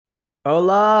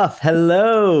Olaf,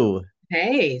 hello.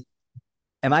 Hey,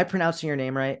 Am I pronouncing your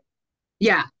name right?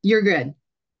 yeah, you're good.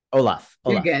 Olaf, You're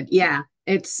Olaf. good. Yeah.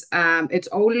 It's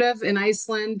Olaf in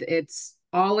Iceland, it's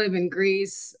Olive in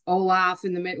Greece, Olaf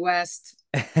in the Midwest.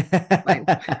 Like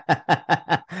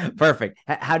Perfect.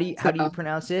 How do you so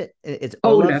pronounce it? It's Olaf.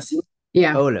 Olaf?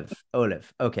 Yeah.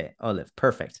 Olive. Okay, Olive.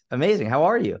 Perfect. Amazing. How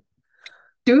are you?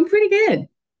 Doing pretty good.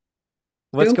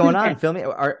 What's Doing going pretty on? good. Fill me.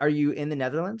 Are you in the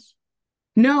Netherlands?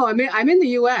 No, I'm in the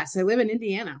US. I live in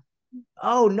Indiana.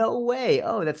 Oh, no way.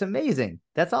 Oh, that's amazing.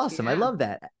 That's awesome. I Yeah. love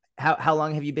that. How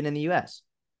long have you been in the US?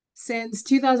 Since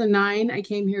 2009, I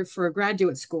came here for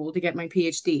graduate school to get my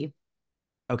PhD.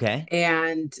 Okay.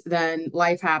 And then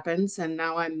life happens, and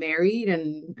now I'm married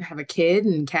and have a kid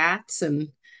and cats, and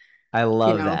I you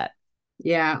love know, that.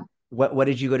 yeah. What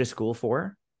did you go to school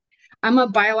for? I'm a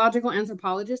biological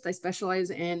anthropologist. I specialize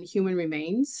in human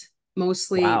remains,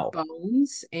 mostly Wow.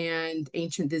 bones and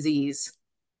ancient disease.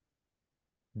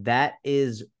 That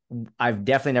is, I've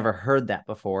definitely never heard that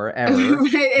before, ever.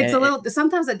 It's a And little,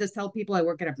 sometimes I just tell people I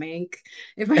work at a bank.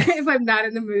 If I'm not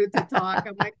in the mood to talk,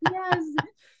 I'm like, yes,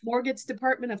 mortgage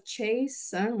department of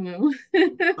Chase. I don't know.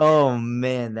 oh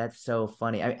man, that's so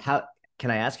funny. How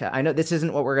can I ask? I know this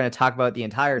isn't what we're going to talk about the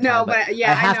entire time, No, but but I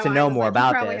yeah, I have know. to I know was more like, you about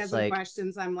probably had this. some Like,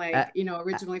 questions. I'm uh, like,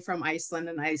 originally from Iceland,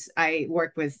 and I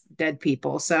work with dead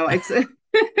people, so it's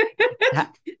how,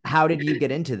 how did you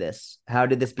get into this? How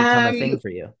did this become a um thing for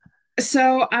you?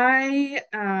 so I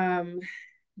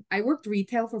worked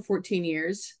retail for 14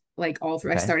 years, like all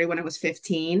through. I Okay. started when I was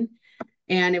 15,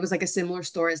 and it was like a similar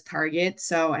store as Target.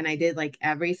 So, and I did like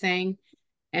everything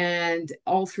and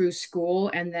all through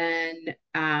school. And then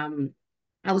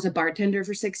I was a bartender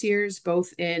for 6 years,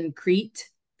 both in Crete,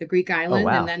 the Greek Oh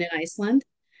island, and wow. then in Iceland.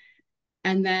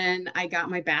 And then I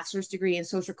got my bachelor's degree in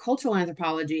social cultural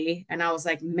anthropology. And I was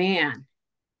like, man,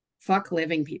 fuck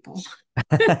living people.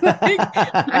 Like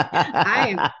I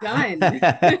am done.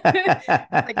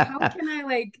 Like, how can I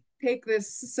like take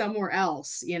this somewhere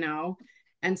else,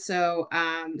 And so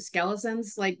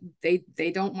skeletons, like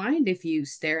they don't mind if you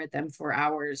stare at them for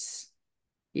hours,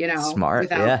 Smart.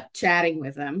 without Yeah. chatting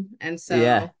with them. And Yeah.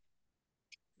 so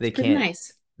it's They pretty can't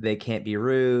nice. they can't be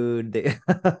rude.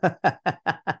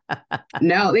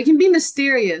 No, they can be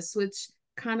mysterious, which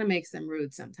kind of makes them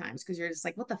rude sometimes because you're just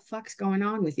like, what the fuck's going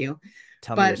on with you?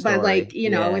 Tell me your But like, story.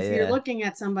 Yeah, if you're yeah. looking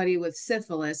at somebody with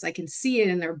syphilis, I can see it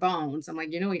in their bones. I'm like,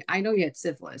 I know you had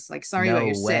syphilis. Like, sorry about No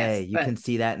your way. syph, You but can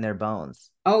see that in their bones.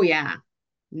 oh yeah,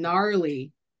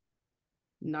 gnarly,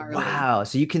 gnarly. Wow.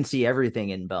 So you can see everything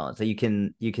in bones. So you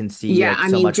can see Yeah, like I so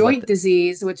mean much what joint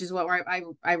disease, which is what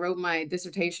I wrote my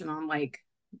dissertation on, like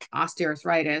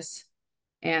osteoarthritis.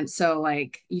 And so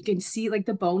like you can see like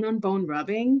the bone on bone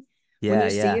rubbing. When yeah, you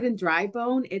see yeah. it in dry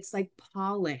bone, it's like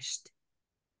polished.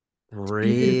 It's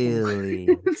beautiful.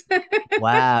 Really?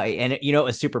 Wow. And it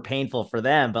was super painful for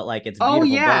them, but like it's Oh beautiful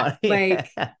yeah, bone.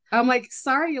 like Yeah. I'm like,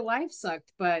 sorry your life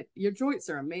sucked, but your joints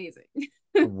are amazing.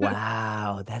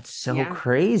 Wow, that's so Yeah,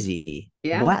 crazy.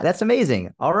 yeah, Wow, that's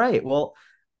amazing. All right. Well,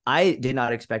 I did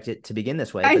not expect it to begin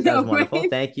this way, I but that was know, wonderful. right?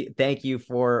 Thank you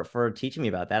for teaching me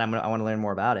about that. I want to learn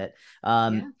more about it.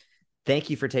 Yeah. Thank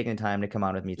you for taking the time to come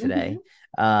on with me Hmm. today.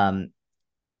 Um,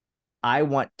 I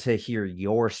want to hear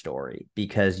your story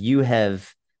because you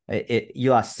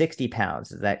lost 60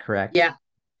 pounds. Is that correct? Yeah.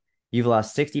 You've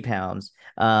lost 60 pounds.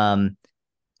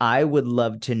 I would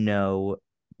love to know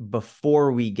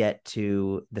before we get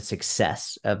to the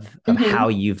success of how Hmm.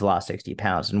 you've lost 60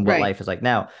 pounds and what Right. life is like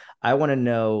now. I want to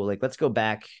know, like, let's go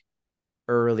back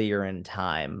earlier in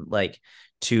time, like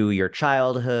to your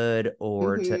childhood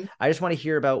or to Hmm. I just want to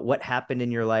hear about what happened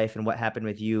in your life and what happened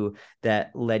with you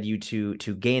that led you to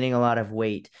gaining a lot of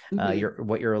weight, Hmm. your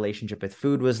what your relationship with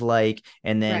food was like,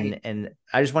 Right. and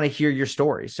I just want to hear your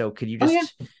story. So could you Oh yeah,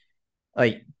 just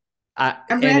like I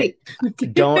I'm and ready. it,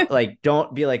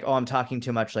 don't be like, oh, I'm talking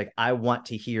too much. Like, I want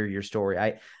to hear your story.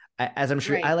 As I'm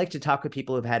sure, I Right. like to talk with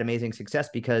people who've had amazing success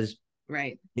because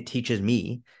Right. it teaches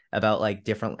me about like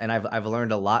different, and I've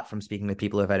learned a lot from speaking with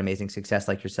people who've had amazing success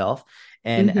like yourself.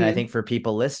 And I Hmm. think for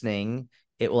people listening,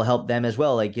 it will help them as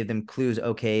well, like give them clues.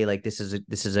 Okay, like this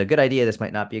is a good idea, this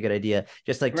might not be a good idea,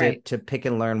 just like to Right. to pick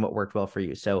and learn what worked well for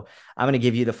you. So I'm going to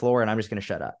give you the floor and I'm just going to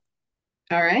shut up.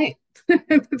 All right.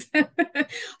 I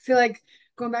feel like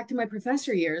going back to my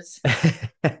professor years.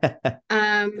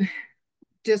 Um,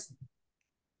 just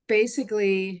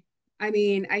basically, I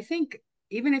mean, I think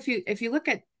even if you look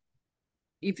at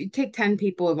if you take 10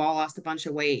 people who've all lost a bunch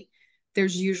of weight,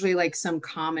 there's usually like some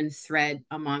common thread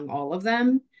among all of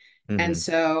them. And Hmm.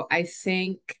 so I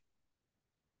think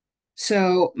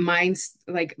so mine's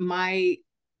like my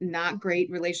not great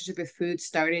relationship with food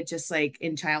started just like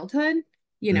in childhood,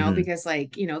 Hmm. because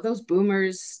like, those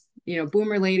boomers,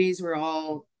 boomer ladies were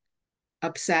all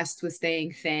obsessed with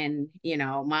staying thin.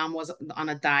 Mom was on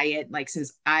a diet like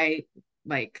since I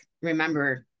like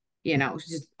remember,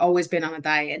 she's always been on a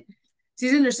diet.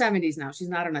 She's in her 70s now. She's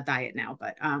not on a diet now,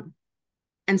 but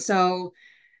and so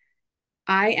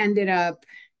I ended up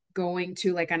going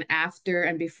to like an after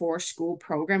and before school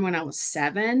program when I was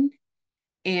 7.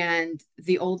 And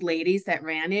the old ladies that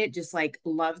ran it just like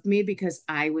loved me because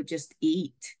I would just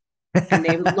eat and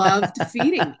they loved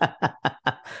feeding me.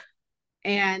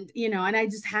 And I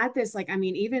just had this like, I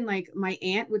mean, even like my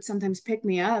aunt would sometimes pick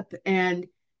me up and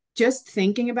just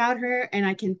thinking about her, and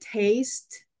I can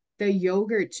taste the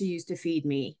yogurt she used to feed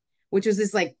me, which was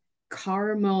this like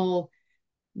caramel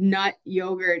nut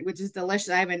yogurt, which is delicious.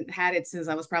 I haven't had it since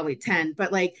I was probably 10,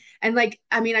 but like, and like,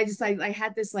 I mean, I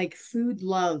had this like food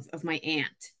love of my aunt,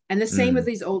 and the same with Mm.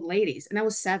 these old ladies. And I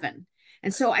was 7.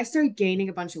 And so I started gaining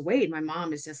a bunch of weight. My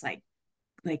mom is just like,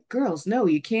 girls, no,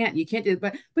 you can't do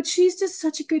it. But she's just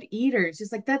such a good eater. It's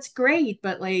just like, that's great.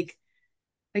 But like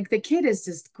the kid is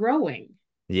just growing.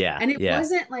 Yeah, And it yeah.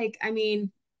 wasn't like, I mean,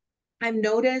 I've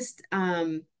noticed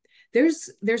there's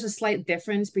a slight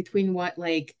difference between what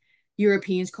like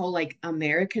Europeans call like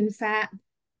American fat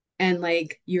and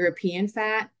like European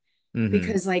fat, Hmm.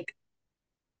 because like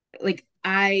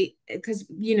I because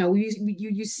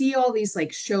you see all these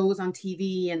like shows on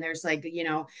TV, and there's like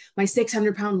my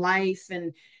 600-pound life,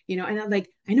 and I'm like,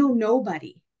 I know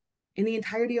nobody in the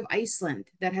entirety of Iceland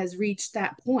that has reached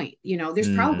that point.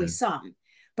 There's probably Mm. some,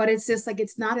 but it's just like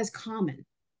it's not as common,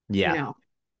 you Yeah. know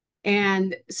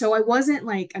and so I wasn't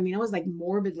like, I mean, I was like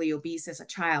morbidly obese as a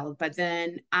child, but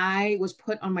then I was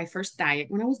put on my first diet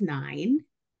when I was 9.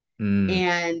 Mm.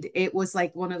 And it was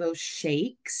like one of those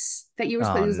shakes that you were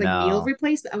supposed, Oh it was like meal no.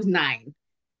 replacement. I was 9.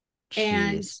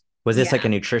 And Jeez. Was this like a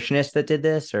yeah, nutritionist that did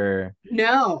this or?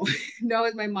 no, no,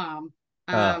 it's my mom.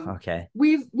 Oh, Um, okay.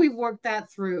 we've worked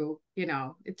that through,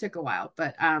 it took a while,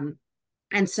 but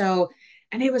and so,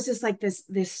 and it was just like this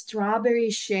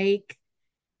strawberry shake.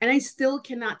 And I still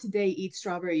cannot today eat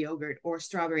strawberry yogurt or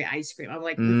strawberry ice cream. I'm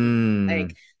like, mm-mm. Mm.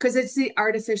 Like, because it's the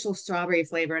artificial strawberry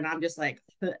flavor, and I'm just like,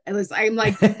 I'm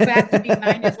like back to being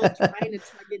 9 years old, trying to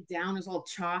chug it down. It was all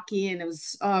chalky, and it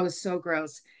was so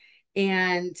gross.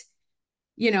 And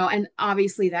and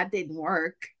obviously that didn't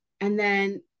work. And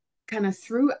then, kind of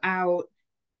throughout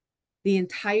the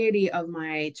entirety of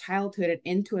my childhood and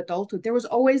into adulthood, there was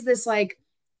always this like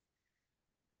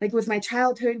with my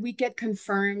childhood, we get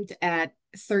confirmed at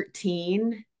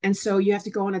 13. And so you have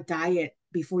to go on a diet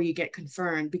before you get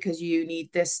confirmed because you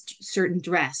need this certain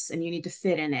dress and you need to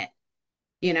fit in it.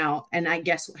 And I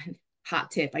guess,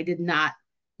 hot tip, I did not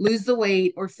lose the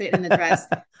weight or fit in the dress.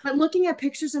 But looking at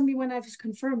pictures of me when I was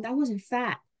confirmed, I wasn't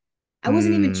fat. I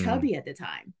wasn't even Mm. chubby at the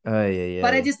time, Ay, ay,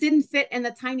 but I ay. just didn't fit in the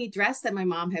tiny dress that my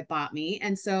mom had bought me.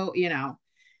 And so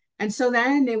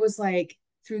then it was like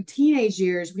through teenage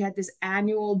years, we had this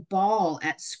annual ball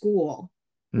at school,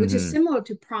 which is Mm-hmm. similar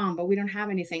to prom, but we don't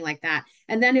have anything like that.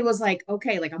 And then it was like,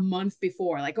 okay, like a month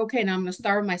before, like, okay, now I'm going to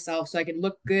starve myself so I can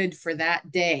look good for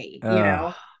that day.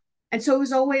 Oh. And so it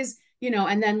was always,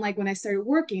 and then like when I started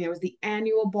working, there was the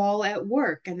annual ball at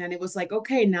work. And then it was like,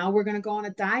 okay, now we're going to go on a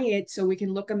diet so we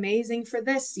can look amazing for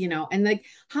this. And like,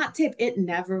 hot tip, it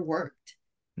never worked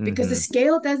because the Mm-hmm.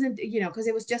 scale doesn't, because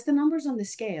it was just the numbers on the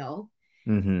scale.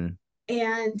 Mm-hmm.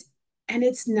 And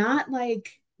it's not like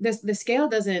this, the scale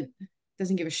doesn't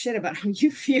give a shit about how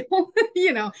you feel.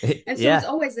 And so it's Yeah.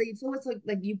 always like,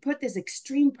 like you put this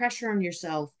extreme pressure on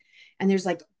yourself, and there's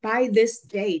like, by this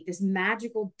date, this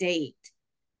magical date,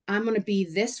 I'm going to be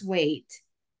this weight.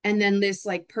 And then this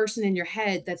like person in your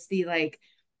head that's the like,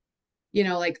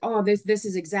 like, oh, this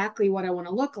is exactly what I want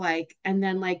to look like. And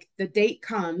then like the date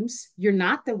comes, you're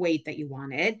not the weight that you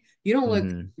wanted. You don't look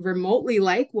Mm-hmm. remotely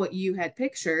like what you had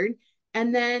pictured.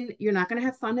 And then you're not going to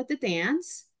have fun at the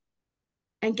dance.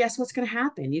 And guess what's going to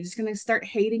happen? You're just going to start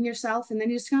hating yourself, and then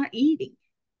you're just going to eating.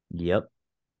 Yep.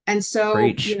 And so,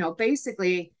 Preach.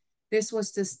 basically, this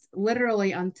was just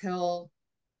literally until,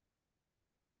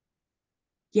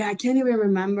 yeah, I can't even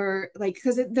remember, like,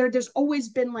 because there's always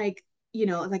been like,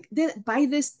 like by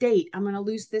this date, I'm going to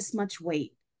lose this much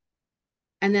weight.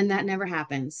 And then that never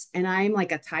happens. And I'm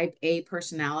like a type A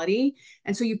personality.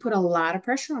 And so you put a lot of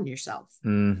pressure on yourself.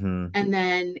 Mm-hmm. And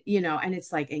then, and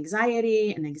it's like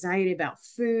anxiety and anxiety about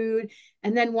food.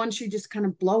 And then once you just kind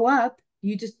of blow up,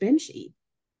 you just binge eat.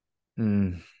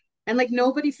 Mm. And like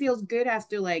nobody feels good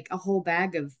after like a whole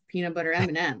bag of peanut butter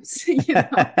M&Ms. It's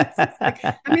just like,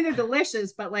 I mean, they're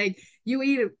delicious, but like you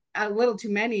eat a little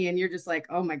too many and you're just like,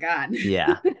 oh my God.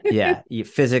 Yeah. Yeah. You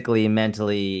physically,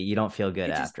 mentally, you don't feel good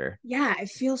It just, after. yeah, it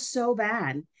feels so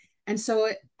bad. And so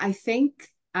I think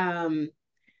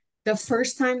the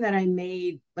first time that I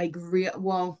made like real,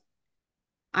 well,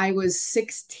 I was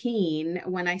 16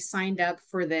 when I signed up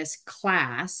for this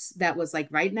class that was like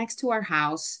right next to our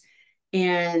house.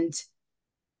 And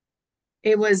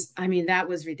it was, I mean, that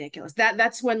was ridiculous.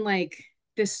 That's when like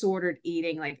disordered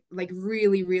eating like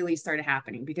really, really started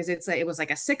happening because it was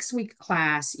like a 6 week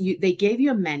class. They gave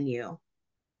you a menu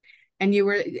and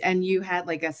you had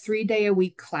like a 3 day a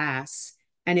week class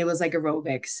and it was like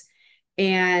aerobics.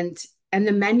 And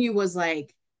the menu was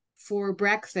like for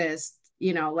breakfast,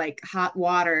 like hot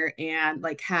water and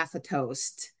like half a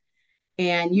toast.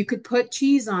 And you could put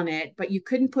cheese on it, but you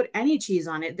couldn't put any cheese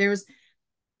on it.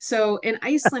 So in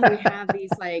Iceland, we have these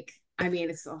like, I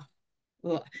mean,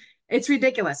 ugh, it's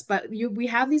ridiculous, but we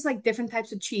have these like different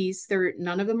types of cheese.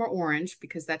 None of them are orange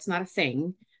because that's not a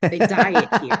thing. They dye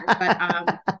it here.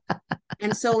 But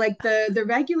and so like the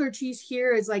regular cheese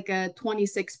here is like a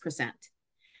 26%.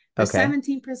 The Okay.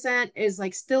 17% is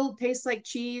like still tastes like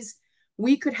cheese.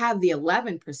 We could have the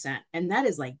 11%, and that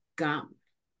is like gum.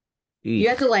 You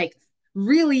have to Eek. like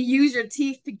really use your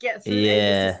teeth to get through it.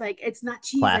 It's just Yeah. like it's not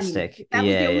cheese anymore. Plastic. That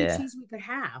was the Yeah. only Yeah. cheese we could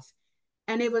have.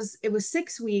 And it was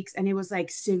 6 weeks and it was like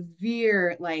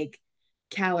severe like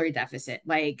calorie deficit,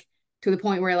 like to the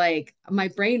point where like my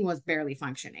brain was barely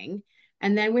functioning.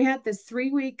 And then we had this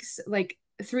 3 weeks, like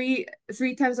three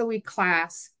times a week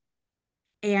class,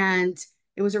 and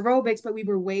it was aerobics, but we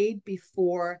were weighed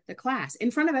before the class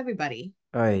in front of everybody.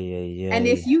 Ay, ay, And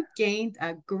if ay. you gained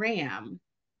a gram,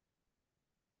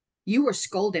 you were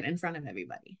scolded in front of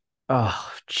everybody.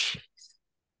 Oh, jeez.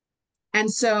 And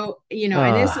so,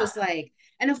 and this Oh, was like,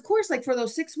 and of course, like for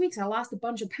those 6 weeks, I lost a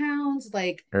bunch of pounds.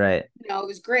 Like, right. it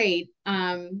was great.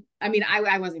 I mean,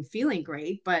 I wasn't feeling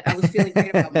great, but I was feeling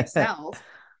great about myself.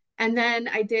 And then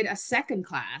I did a second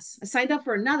class. I signed up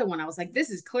for another one. I was like, this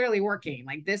is clearly working.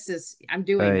 Like, I'm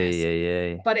doing Ay, this.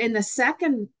 ay, ay. But in the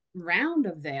second round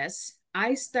of this,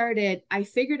 I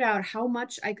figured out how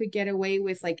much I could get away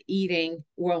with like eating,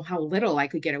 well, how little I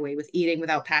could get away with eating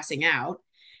without passing out.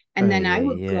 And then Ay, I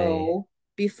would ay, ay. go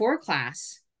before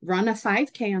class, run a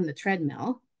 5K on the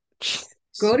treadmill, Jeez.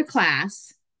 go to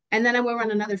class, and then I would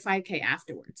run another 5K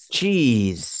afterwards.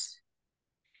 Jeez.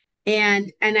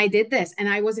 And I did this, and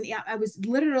I was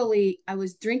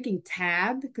drinking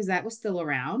Tab because that was still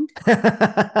around.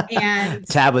 And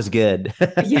Tab was good.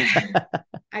 yeah,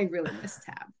 I really miss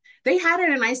Tab. They had it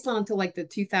in Iceland until like the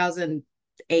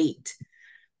 2008.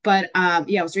 But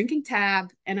yeah, I was drinking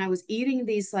Tab and I was eating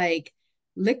these like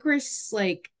licorice,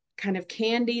 like kind of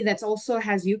candy that's also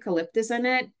has eucalyptus in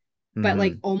it, but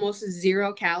like Hmm. almost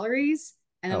 0 calories.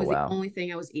 And that Oh, was the wow. only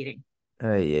thing I was eating. Ay,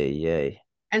 ay, ay.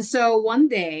 And so one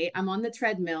day I'm on the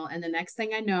treadmill, and the next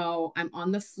thing I know, I'm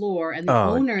on the floor, and the Oh,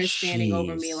 owner is standing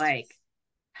over me jeez. like,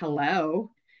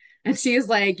 hello. And she is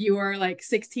like, you are like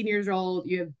 16 years old.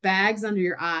 You have bags under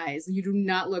your eyes. You do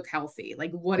not look healthy.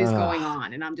 Like, what is going Oh.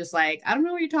 on? And I'm just like, I don't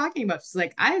know what you're talking about. She's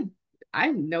like,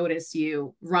 I've noticed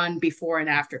you run before and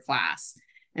after class.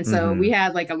 And so we Hmm.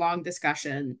 had like a long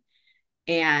discussion.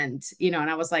 And, and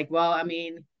I was like, well, I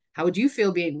mean, how would you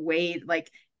feel being weighed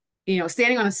like,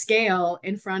 standing on a scale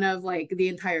in front of like the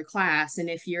entire class? And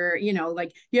if you're,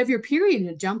 like you have your period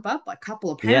to jump up a couple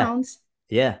of Yeah. pounds,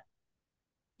 Yeah.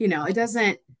 it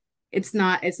doesn't, it's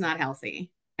not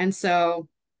healthy. And so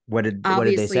What did they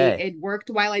obviously say? it worked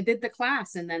while I did the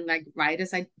class. And then like right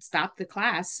as I stopped the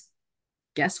class,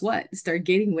 guess what? Started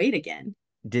gaining weight again.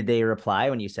 Did they reply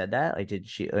when you said that? Like, did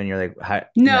she, and you're like, how,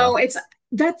 No, no, it's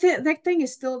that thing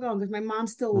is still going because my mom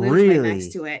still lives right next really?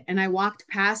 to it. And I walked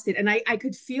past it and I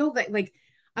could feel that like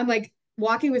I'm like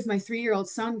walking with my 3-year-old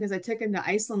son because I took him to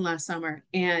Iceland last summer.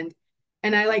 And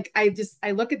I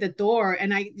look at the door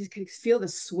and I just could feel the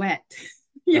sweat,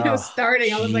 Oh,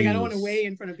 starting. I was like, I don't want to jeez. weigh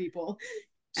in front of people.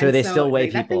 So And they so still weigh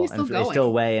that thing people is and still they still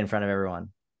going. weigh in front of everyone.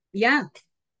 Yeah.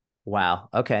 Wow.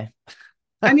 Okay.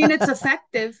 I mean, it's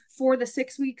effective for the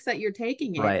 6 weeks that you're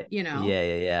taking it, Right. Yeah.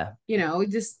 Yeah. Yeah.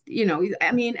 just,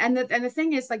 I mean, and the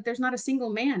thing is like, there's not a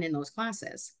single man in those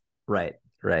classes. Right.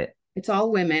 Right. It's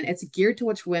all women. It's geared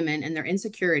towards women and their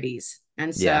insecurities.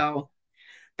 And Yeah. so,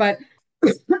 but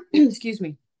excuse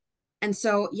me. And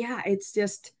so, yeah, it's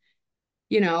just,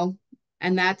 you know,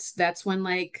 and that's when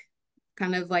like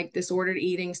kind of like disordered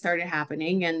eating started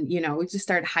happening. And, we just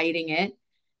started hiding it.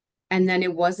 And then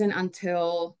it wasn't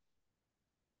until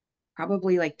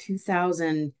probably like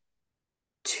 2002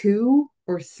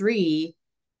 or three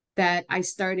that I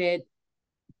started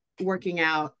working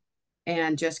out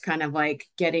and just kind of like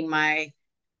getting my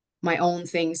my own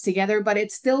things together, but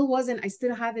it still wasn't, I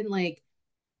still haven't like,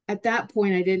 at that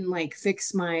point, I didn't like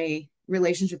fix my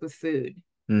relationship with food.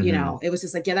 You Mm-hmm. know, it was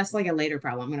just like, yeah, that's like a later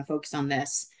problem. I'm going to focus on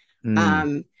this. Mm.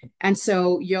 Um, and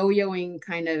so yo-yoing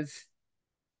kind of,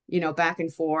 back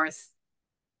and forth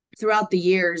throughout the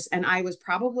years. And I was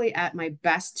probably at my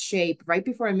best shape right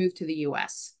before I moved to the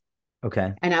US.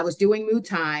 Okay. And I was doing Muay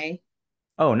Thai.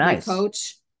 Oh, My nice.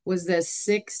 coach was this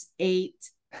 6'8"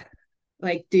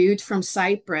 like dude from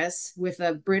Cyprus with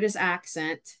a British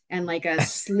accent and like a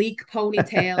sleek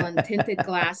ponytail and tinted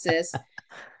glasses.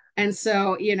 And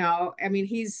so, I mean,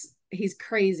 he's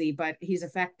crazy, but he's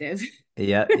effective,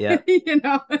 Yep, yep. you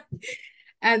know.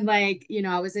 And like,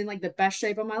 I was in like the best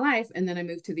shape of my life, and then I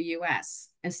moved to the US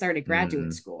and started graduate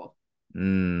Mm. school.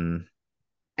 Mm.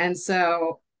 And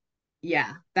so,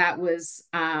 yeah, that was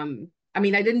I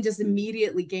mean, I didn't just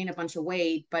immediately gain a bunch of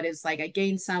weight, but it's like I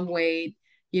gained some weight,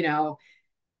 you know,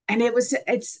 and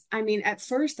it's I mean, at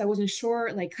first I wasn't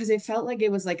sure, like, because it felt like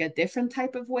it was like a different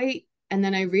type of weight, and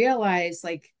then I realized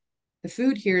like the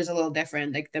food here is a little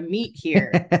different, like the meat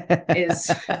here is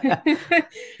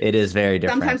It is very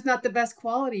different. sometimes not the best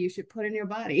quality you should put in your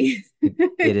body.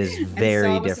 It is And so I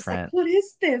very was just like, different. what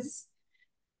is this?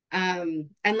 And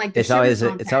like the sugar It's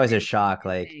content always a in shock. in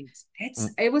Like, things,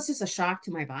 it was just a shock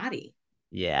to my body.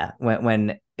 yeah,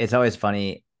 when it's always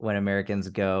funny when Americans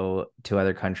go to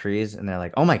other countries and they're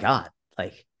like, "Oh my God,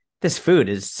 like this food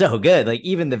is so good. Like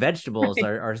even the vegetables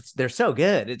Right. are they're so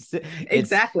good." It's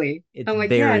Exactly. it's I'm like,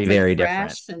 yeah, very it's like very different.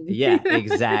 fresh and Yeah,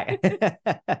 exact.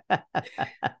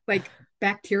 like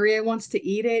bacteria wants to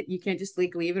eat it. You can't just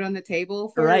like leave it on the table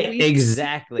for Right, weeks,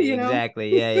 exactly,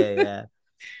 exactly. Yeah, yeah, yeah.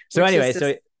 So which is anyway, just,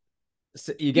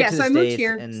 so you get yeah. to So the I moved States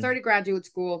here, and started graduate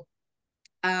school.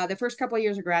 The first couple of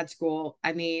years of grad school,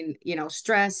 I mean,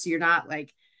 stress, you're not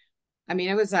like, I mean,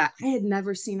 I had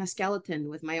never seen a skeleton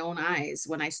with my own eyes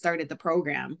when I started the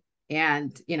program.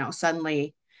 And,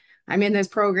 suddenly I'm in this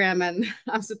program and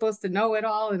I'm supposed to know it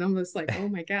all. And I'm just like, oh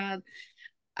my God.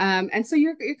 And so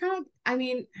you're kind of, I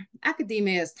mean,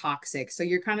 academia is toxic. So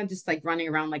you're kind of just like running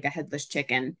around like a headless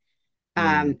chicken.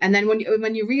 mm, And then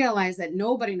when you realize that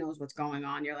nobody knows what's going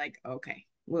on, you're like, okay,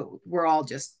 we're all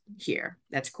just here.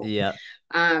 That's cool. yeah.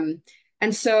 Um,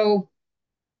 and so,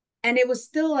 and it was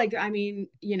still like, I mean,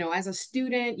 as a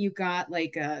student, you got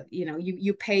like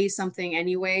you pay something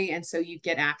anyway, and so you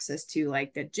get access to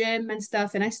like the gym and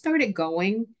stuff. And I started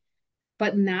going,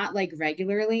 but not like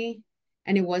regularly.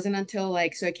 And it wasn't until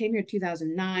like, so I came here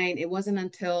 2009. It wasn't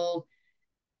until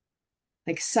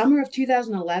like summer of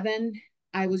 2011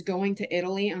 I was going to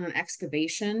Italy on an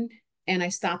excavation, and I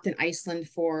stopped in Iceland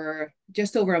for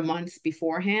just over a month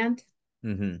beforehand.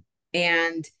 Mm-hmm.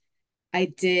 And I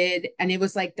did, and it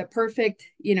was like the perfect,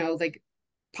 like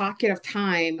pocket of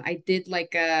time. I did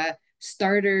like a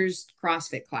starters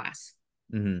CrossFit class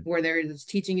Mm-hmm. where they're just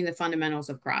teaching you the fundamentals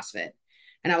of CrossFit.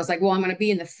 And I was like, well, I'm going to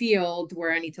be in the field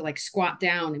where I need to like squat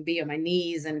down and be on my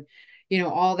knees and,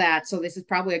 all that. So this is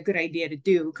probably a good idea to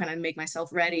do, kind of make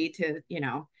myself ready to,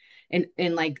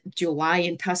 in like July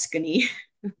in Tuscany,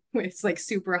 where it's like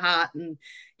super hot and,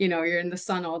 you're in the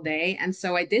sun all day. And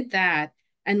so I did that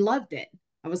and loved it.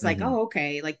 I was like, Mm-hmm. oh,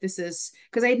 okay. Like this is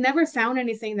because I had never found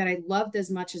anything that I loved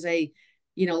as much as I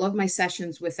love my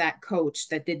sessions with that coach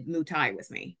that did Muay Thai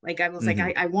with me. Like I was like,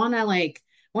 Mm-hmm. I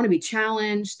want to be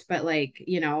challenged, but like,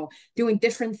 doing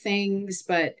different things.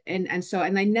 But and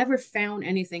I never found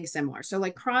anything similar. So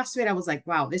like CrossFit, I was like,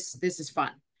 wow, this is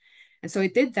fun. And so I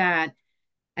did that,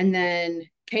 and then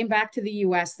came back to the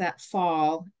US that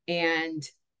fall. And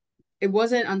it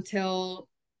wasn't until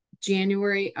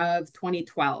January of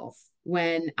 2012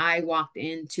 when I walked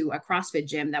into a CrossFit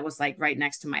gym that was like right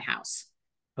next to my house,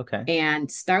 Okay.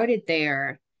 and started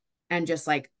there and just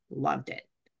like loved it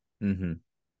Mm-hmm.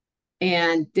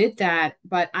 and did that.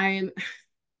 But I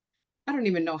don't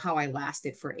even know how I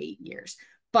lasted for 8 years.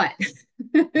 But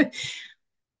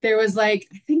there was like,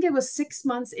 I think it was 6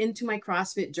 months into my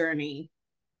CrossFit journey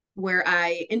where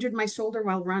I injured my shoulder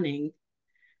while running Oof.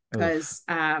 because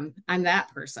I'm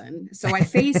that person. So I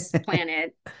face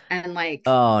planted and like,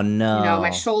 Oh my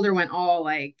no. shoulder went all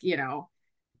like,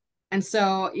 and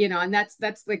so, and that's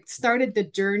like started the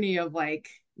journey of like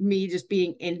me just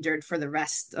being injured for the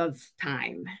rest of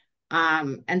time.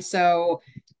 And so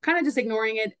kind of just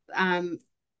ignoring it. I'm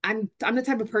the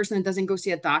type of person that doesn't go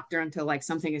see a doctor until like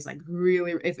something is like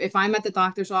really, if I'm at the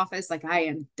doctor's office, like I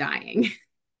am dying.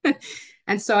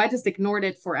 And so I just ignored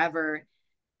it forever.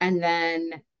 And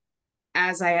then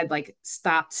as I had like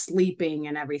stopped sleeping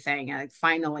and everything, I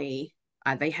finally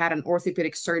they had an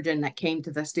orthopedic surgeon that came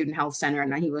to the student health center,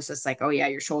 and he was just like, "Oh yeah,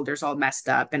 your shoulder's all messed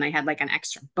up," and I had like an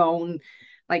extra bone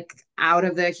like out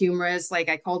of the humerus. Like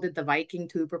I called it the Viking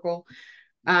tubercle.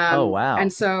 Oh, And wow.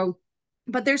 so,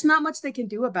 but there's not much they can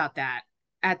do about that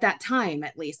at that time,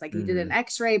 at least. Like he did an Hmm.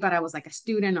 x-ray, but I was like a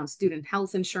student on student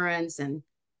health insurance in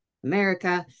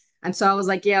America. And so I was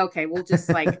like, yeah, okay, we'll just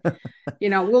like,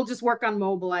 we'll just work on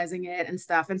mobilizing it and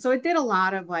stuff. And so I did a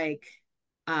lot of like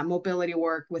mobility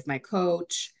work with my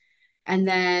coach. And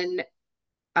then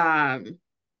um,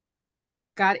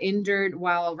 got injured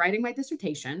while writing my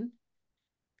dissertation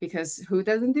because who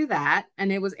doesn't do that?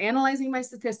 And it was analyzing my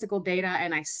statistical data,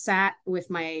 and I sat with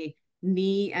my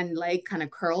knee and leg kind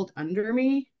of curled under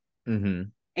me, Hmm.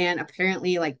 and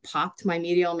apparently like popped my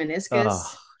medial Oh,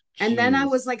 meniscus. And then I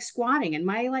was jeez. like squatting, and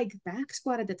my like back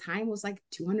squat at the time was like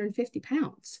 250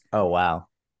 pounds. Oh, wow.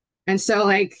 And so,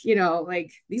 like,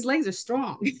 like these legs are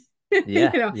strong,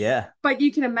 Yeah, yeah. but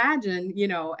you can imagine,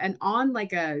 and on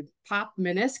like a pop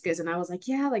meniscus. And I was like,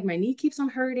 yeah, like my knee keeps on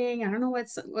hurting. I don't know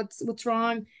what's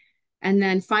wrong. And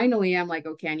then finally, I'm like,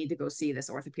 okay, I need to go see this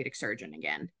orthopedic surgeon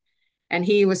again. And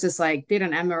he was just like, did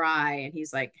an MRI, and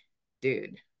he's like,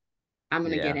 dude, I'm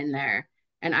going to get Yeah. in there.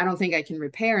 And I don't think I can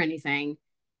repair anything.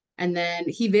 And then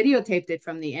he videotaped it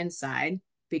from the inside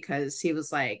because he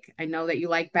was like, I know that you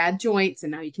like bad joints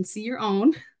and now you can see your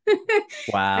own.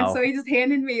 And so Wow. he just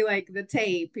handed me like the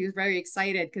tape. He was very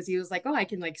excited because he was like, oh, I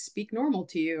can like speak normal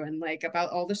to you and like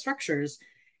about all the structures.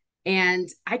 And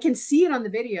I can see it on the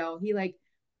video. He like,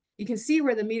 you can see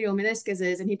where the medial meniscus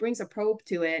is, and he brings a probe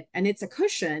to it, and it's a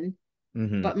cushion.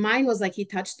 Hmm. But mine was like he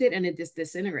touched it and it just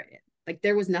disintegrated. Like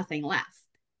there was nothing left.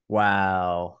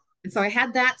 Wow. And so I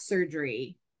had that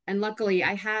surgery. And luckily,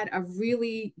 I had a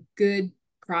really good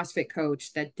CrossFit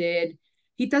coach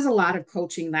he does a lot of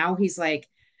coaching now. He's like,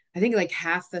 I think like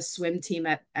half the swim team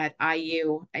at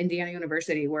IU, Indiana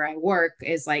University, where I work,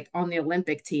 is like on the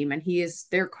Olympic team. And he is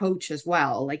their coach as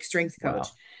well, like strength coach.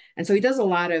 Wow. And so he does a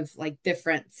lot of like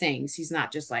different things. He's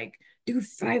not just like, do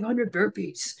 500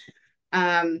 burpees,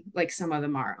 like some of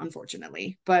them are,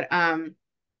 unfortunately. And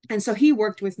so he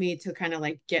worked with me to kind of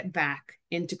like get back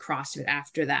into CrossFit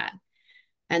after that.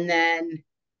 And then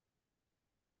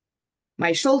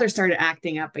my shoulder started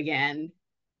acting up again.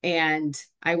 And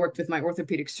I worked with my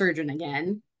orthopedic surgeon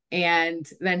again. And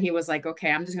then he was like,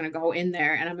 okay, I'm just going to go in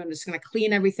there and I'm just going to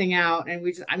clean everything out. And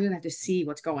I'm going to have to see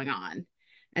what's going on.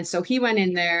 And so he went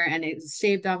in there and it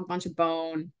shaved off a bunch of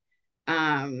bone.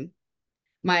 Um,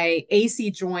 my AC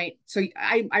joint. So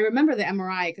I remember the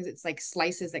MRI because it's like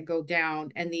slices that go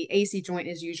down, and the AC joint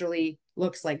is usually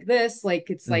looks like this,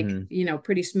 like it's like, Hmm.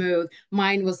 pretty smooth.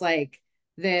 Mine was like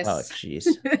Oh, this. jeez.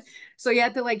 So you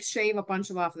had to like shave a bunch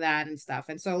of off of that and stuff.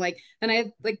 And so like then I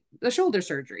had like the shoulder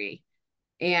surgery,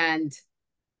 and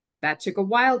that took a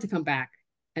while to come back.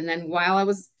 And then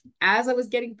as I was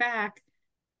getting back,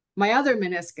 my other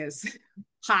meniscus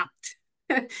popped.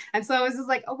 And so I was just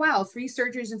like, oh wow, 3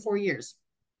 surgeries in 4 years.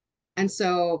 And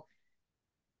so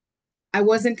I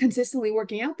wasn't consistently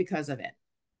working out because of it.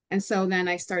 And so then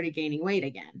I started gaining weight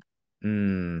again.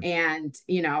 Mm.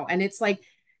 And it's like,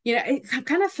 it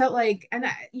kind of felt like, and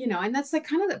that's like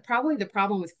kind of probably the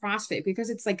problem with CrossFit because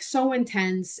it's like so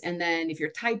intense. And then if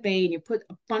you're type A and you put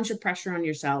a bunch of pressure on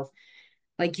yourself,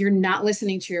 like you're not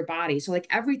listening to your body. So like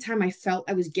every time I felt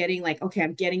I was getting like, okay,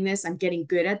 I'm getting this, I'm getting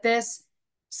good at this,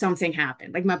 something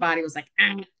happened. Like my body was like,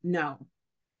 no.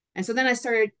 And so then I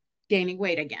started gaining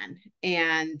weight again.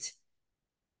 And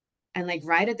like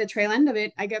right at the trail end of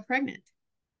it, I got pregnant.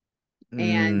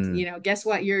 And Mm. guess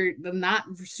what? You're not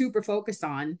super focused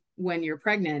on when you're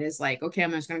pregnant is like, okay,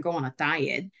 I'm just gonna go on a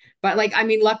diet. But like, I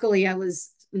mean, luckily I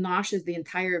was nauseous the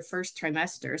entire first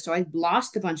trimester. So I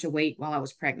lost a bunch of weight while I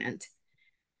was pregnant.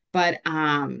 But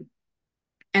and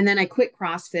then I quit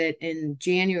CrossFit in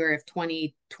January of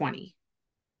 2020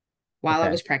 while I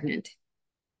Okay. was pregnant.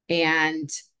 And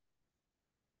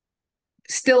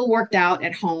still worked out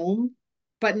at home,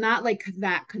 but not like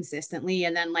that consistently.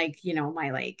 And then like,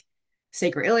 my like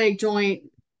sacroiliac joint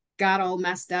got all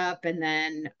messed up. And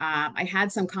then I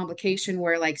had some complication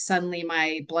where like suddenly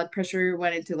my blood pressure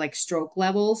went into like stroke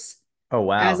levels Oh,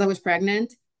 as I wow. was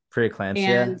pregnant.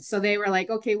 Preeclampsia. And so they were like,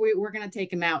 okay, we're going to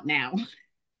take him out now.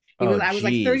 Oh, I was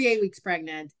like jeez. 38 weeks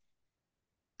pregnant,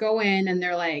 go in and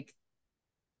they're like,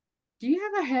 do you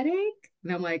have a headache?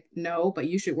 And I'm like, no, but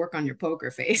you should work on your poker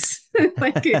face.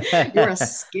 Like you're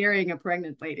scaring a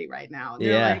pregnant lady right now. And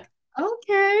they're Yeah. like,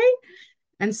 okay.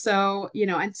 And so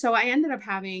I ended up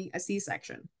having a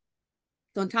C-section.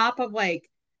 So on top of like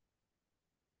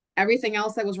everything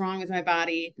else that was wrong with my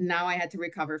body, now I had to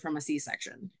recover from a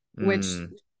C-section, which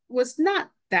Mm. was not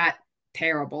that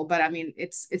terrible, but I mean,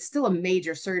 it's still a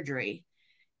major surgery.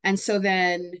 And so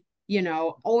then,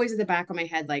 always in the back of my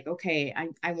head, like, okay,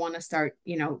 I want to start,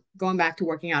 going back to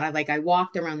working out. I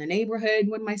walked around the neighborhood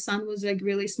when my son was like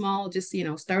really small, just,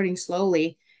 starting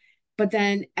slowly. But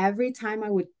then every time I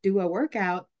would do a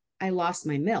workout, I lost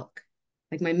my milk.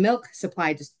 Like my milk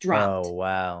supply just Oh, dropped.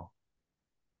 wow.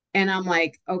 And I'm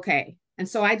like, okay. And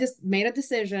so I just made a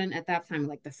decision at that time.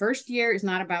 Like the first year is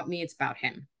not about me, it's about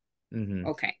him. Hmm.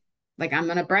 Okay. Like I'm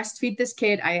gonna breastfeed this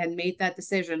kid. I had made that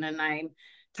decision and I'm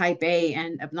type A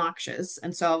and obnoxious.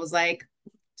 And so I was like,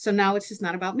 so now it's just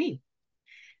not about me.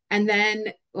 And then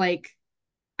like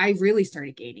I really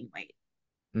started gaining weight,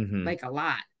 Hmm. like a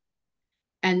lot.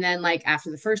 And then like after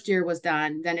the first year was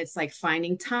done, then it's like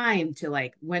finding time to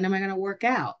like, when am I gonna work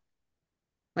out?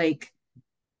 Like,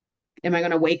 am I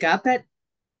gonna wake up at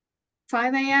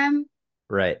 5 a.m.?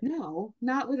 Right. No,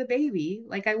 not with a baby.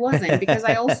 Like I wasn't, because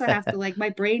I also have to, like, my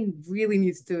brain really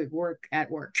needs to work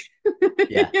at work.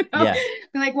 Yeah. you know, Yeah.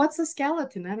 like what's the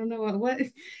skeleton? I don't know what.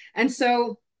 And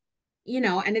so,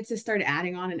 and it just started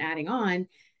adding on and adding on.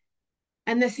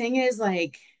 And the thing is,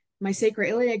 like, my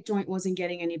sacroiliac joint wasn't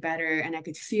getting any better, and I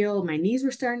could feel my knees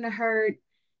were starting to hurt.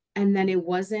 And then it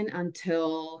wasn't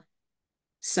until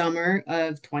summer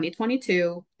of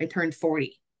 2022, I turned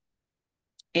 40.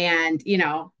 And,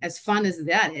 as fun as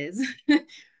that is,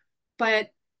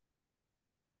 but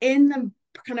in the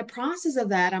kind of process of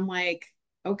that, I'm like,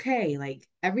 okay, like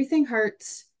everything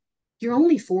hurts. You're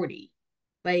only 40.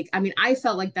 Like, I mean, I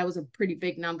felt like that was a pretty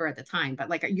big number at the time, but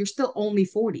like you're still only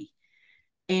 40.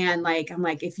 And like, I'm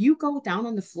like, if you go down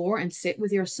on the floor and sit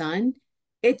with your son,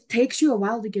 it takes you a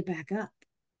while to get back up.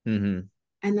 Hmm.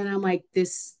 And then I'm like,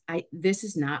 this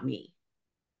is not me.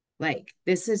 Like,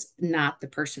 this is not the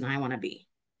person I want to be.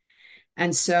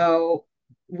 And so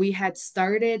we had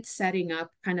started setting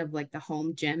up kind of like the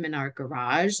home gym in our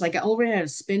garage. Like I already had a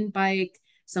spin bike,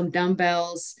 some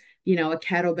dumbbells, a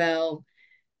kettlebell.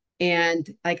 And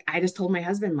like I just told my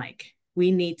husband, like,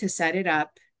 we need to set it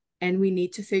up and we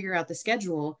need to figure out the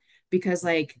schedule, because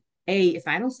like, if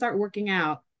I don't start working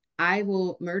out, I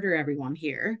will murder everyone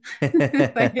here.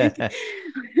 like,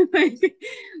 like,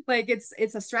 like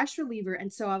it's a stress reliever.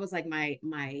 And so I was like, my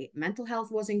mental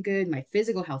health wasn't good, my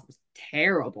physical health was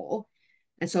terrible.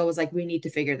 And so I was like, we need to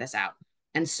figure this out.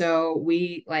 And so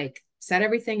we like set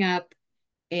everything up.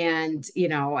 And,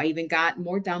 I even got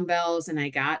more dumbbells and I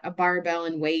got a barbell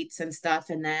and weights and stuff.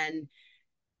 And then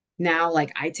now,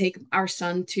 like, I take our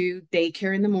son to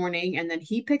daycare in the morning and then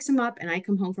he picks him up and I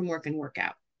come home from work and work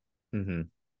out. Hmm.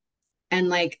 And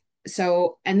like,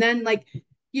 so, and then like,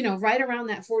 right around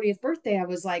that 40th birthday, I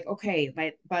was like, okay,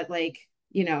 but like,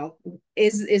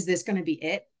 is this going to be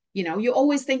it? You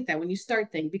always think that when you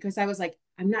start things, because I was like,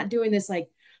 I'm not doing this like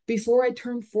before I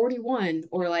turn 41,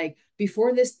 or like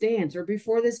before this dance or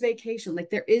before this vacation. Like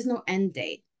there is no end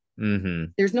date. Hmm.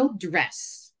 There's no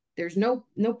dress. There's no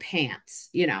pants.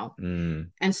 Mm.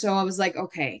 And so I was like,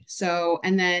 okay. So,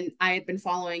 and then I had been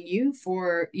following you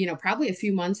for, probably a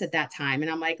few months at that time. And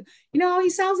I'm like, he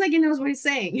sounds like he knows what he's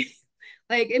saying.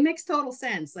 Like it makes total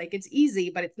sense. Like it's easy,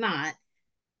 but it's not.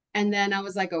 And then I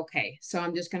was like, okay, so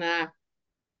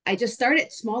I just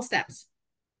started small steps.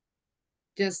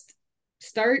 Just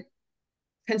start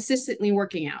consistently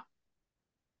working out.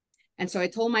 And so I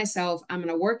told myself, I'm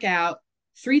going to work out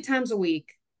 3 times a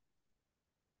week,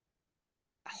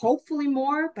 hopefully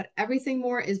more, but everything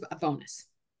more is a bonus.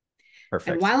 And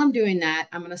Perfect. while I'm doing that,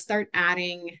 I'm going to start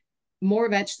adding more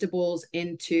vegetables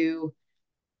into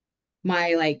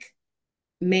my like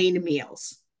main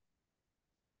meals.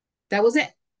 That was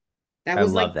it. That I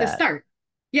was love like the that. start.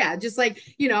 Yeah, just like,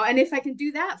 and if I can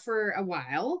do that for a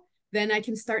while, then I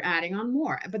can start adding on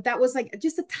more. But that was like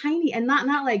just a tiny, and not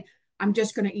like I'm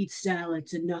just going to eat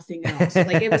salads and nothing else.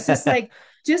 Like it was just like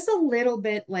just a little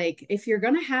bit, like if you're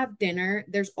going to have dinner,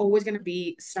 there's always going to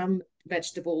be some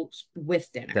vegetables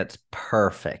with dinner. That's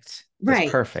perfect. That's Right.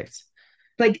 perfect.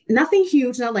 Like nothing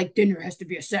huge, not like dinner has to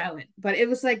be a salad, but it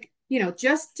was like,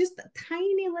 just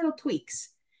tiny little tweaks.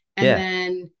 And Yeah.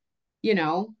 then, you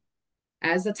know,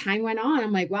 as the time went on,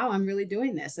 I'm like, wow, I'm really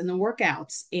doing this, and the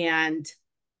workouts. And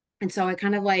so I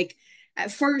kind of like,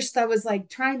 at first I was like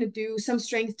trying to do some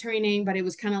strength training, but it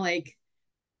was kind of like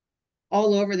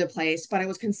all over the place, but I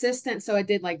was consistent. So I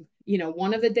did like,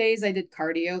 one of the days I did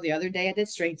cardio, the other day I did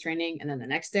strength training, and then the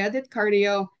next day I did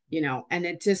cardio, and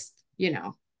it just,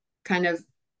 kind of,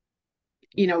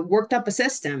 worked up a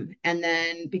system. And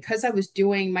then because I was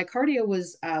doing my cardio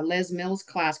was Les Mills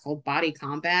class called Body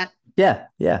Combat. Yeah.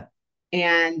 Yeah.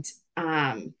 And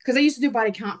because I used to do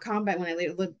body combat when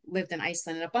I lived in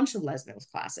Iceland, and a bunch of Les Mills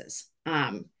classes.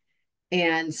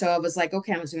 And so I was like,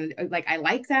 okay, I'm just gonna like, I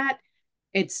like that.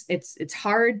 It's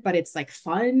hard, but it's like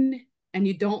fun. and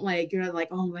you don't like, you're like,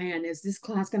 oh man, is this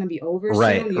class going to be over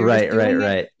Right, soon? You're just right, right, doing it,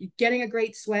 right. you're getting a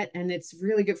great sweat, and it's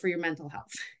really good for your mental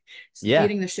health. It's Yeah.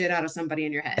 beating the shit out of somebody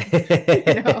in your head,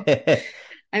 you know?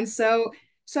 And so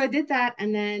I did that.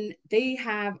 And then they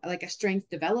have like a strength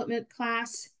development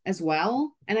class as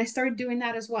well. And I started doing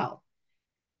that as well.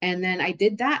 And then I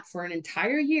did that for an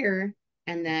entire year.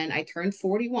 And then I turned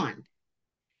 41.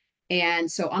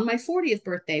 And so on my 40th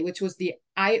birthday, which was the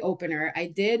eye opener, I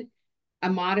did a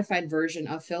modified version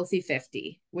of Filthy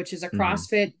 50, which is a Hmm.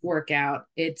 CrossFit workout.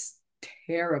 It's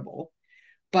terrible,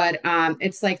 but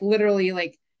it's like literally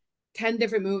like 10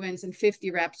 different movements and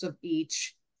 50 reps of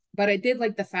each. But I did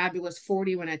like the fabulous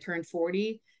 40 when I turned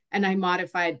 40, and I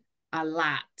modified a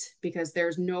lot because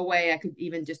there's no way I could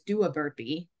even just do a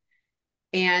burpee.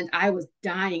 And I was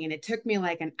dying, and it took me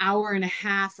like an hour and a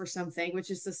half or something,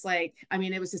 which is just like, I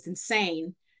mean, it was just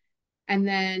insane. And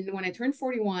then when I turned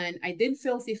 41, I did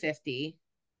Filthy 50,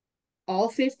 all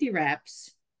 50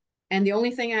 reps. And the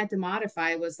only thing I had to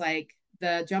modify was like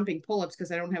the jumping pull ups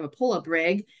because I don't have a pull up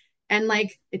rig. And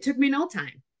like it took me no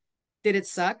time. Did it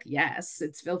suck? Yes,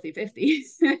 it's Filthy 50.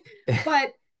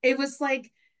 But it was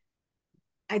like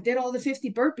I did all the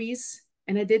 50 burpees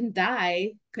and I didn't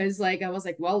die because like I was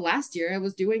like, well, last year I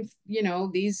was doing,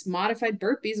 these modified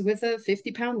burpees with a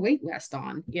 50-pound weight vest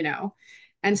on,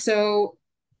 And so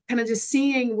kind of just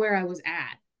seeing where I was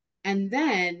at. And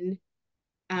then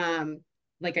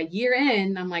like a year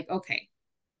in, I'm like, okay,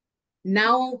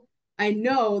 now I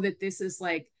know that this is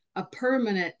like a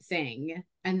permanent thing.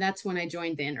 And that's when I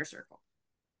joined the inner circle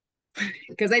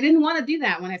because I didn't want to do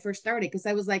that when I first started because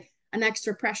I was like an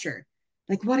extra pressure.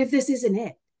 Like, what if this isn't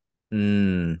it?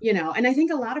 Mm, And I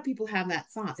think a lot of people have that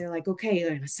thought. They're like, okay, they're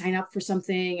going to sign up for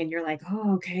something. And you're like,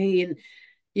 oh, okay. And,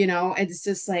 it's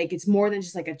just like, it's more than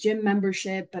just like a gym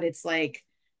membership, but it's like,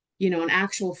 an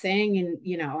actual thing. And,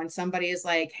 and somebody is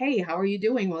like, hey, how are you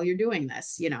doing while you're doing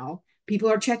this? People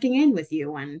are checking in with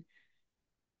you.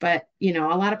 But, a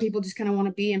lot of people just kind of want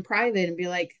to be in private and be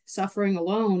like suffering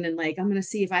alone and like, I'm going to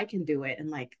see if I can do it. And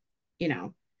like, you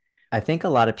know, I think a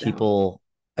lot of so people,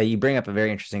 you bring up a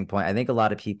very interesting point. I think a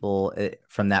lot of people,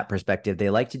 from that perspective, they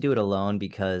like to do it alone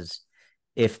because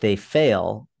if they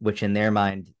fail, which in their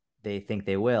mind they think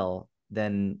they will,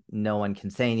 then no one can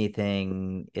say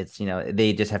anything. It's,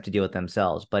 they just have to deal with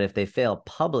themselves. But if they fail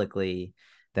publicly,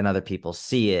 then other people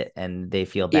see it and they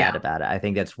feel bad yeah, about it. I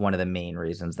think that's one of the main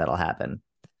reasons that'll happen.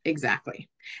 exactly.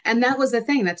 And that was the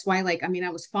thing. That's why, like, I mean, I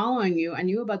was following you. I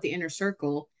knew about the inner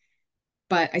circle,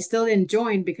 but I still didn't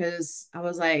join because I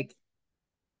was like,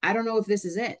 I don't know if this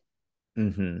is it.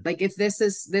 Hmm. Like if this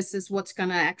is what's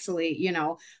gonna actually,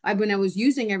 when I was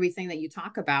using everything that you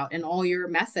talk about and all your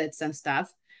methods and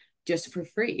stuff just for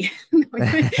free. But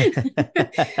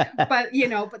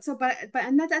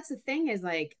and that's the thing is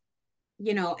like,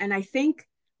 and I think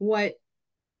what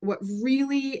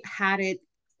really had it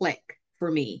click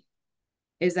for me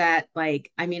is that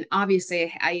like I mean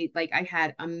obviously I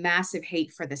had a massive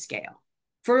hate for the scale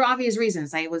for obvious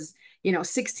reasons. I was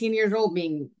 16 years old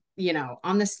being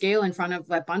on the scale in front of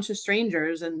a bunch of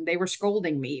strangers and they were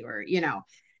scolding me or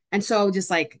and so just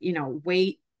like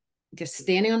weight just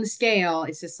standing on the scale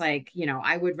it's just like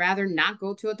I would rather not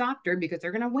go to a doctor because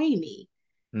they're going to weigh me.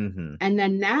 Hmm. And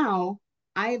then now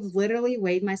I've literally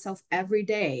weighed myself every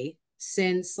day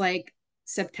since like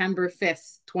September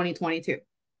 5th 2022,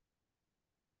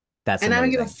 That's and I don't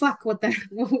give a amazing. fuck what that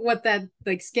what that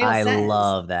like scale I says.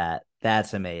 love that.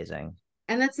 That's amazing.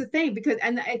 And that's the thing because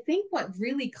and I think what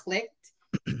really clicked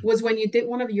was when you did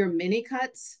one of your mini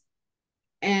cuts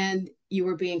and you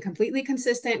were being completely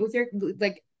consistent with your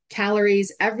like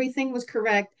calories, everything was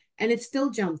correct, and it still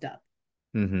jumped up.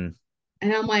 Hmm.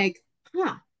 And I'm like,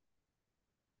 huh,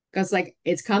 because like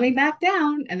it's coming back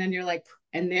down, and then you're like,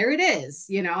 and there it is,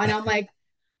 and I'm like,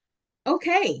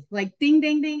 okay, like ding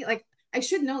ding ding, like I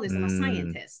should know this. I'm a Mm,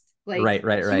 scientist, like right,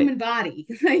 right, right. human body,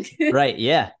 like Right.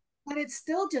 Yeah. but it's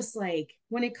still just like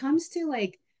when it comes to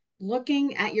like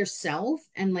looking at yourself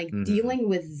and like Hmm. dealing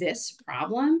with this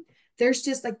problem, there's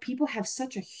just like people have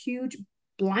such a huge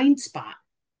blind spot.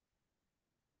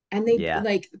 And they Yeah.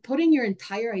 like putting your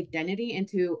entire identity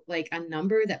into like a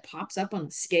number that pops up on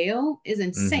the scale is Hmm.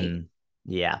 insane.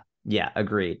 Yeah. Yeah.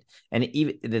 Agreed. And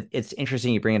even it's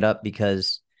interesting you bring it up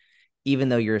because even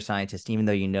though you're a scientist, even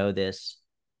though you know this,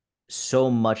 so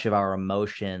much of our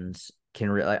emotions can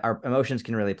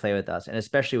really play with us, and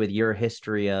especially with your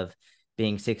history of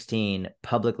being 16,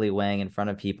 publicly weighing in front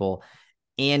of people,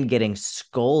 and getting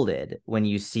scolded when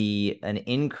you see an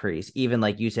increase, even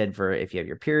like you said, for if you have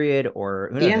your period, or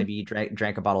who knows, Yeah. maybe you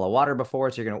drank a bottle of water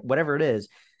before, so you're gonna whatever it is,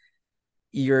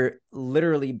 you're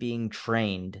literally being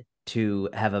trained to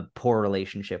have a poor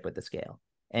relationship with the scale,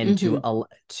 and Mm-hmm.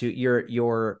 to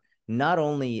you're not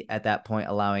only at that point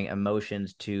allowing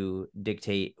emotions to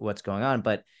dictate what's going on,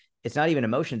 but it's not even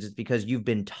emotions. It's because you've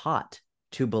been taught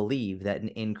to believe that an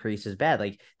increase is bad.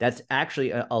 Like that's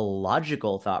actually a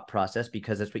logical thought process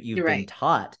because that's what you've You're been right.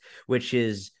 taught, which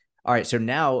is all right. So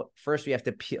now first we have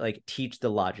to like teach the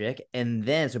logic, and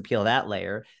then so peel that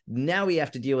layer. Now we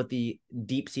have to deal with the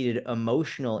deep-seated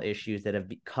emotional issues that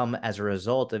have come as a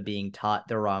result of being taught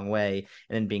the wrong way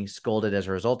and then being scolded as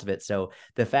a result of it. So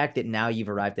the fact that now you've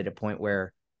arrived at a point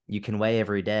where you can weigh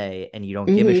every day and you don't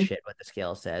give a Mm-hmm. shit what the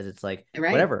scale says. It's like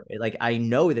Right. whatever. Like I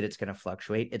know that it's going to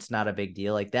fluctuate. It's not a big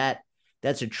deal. Like that.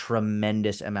 That's a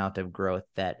tremendous amount of growth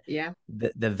that Yeah.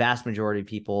 the vast majority of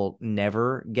people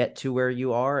never get to where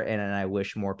you are, and I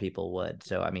wish more people would.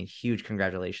 So I mean, huge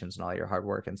congratulations on all your hard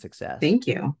work and success. Thank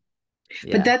you. But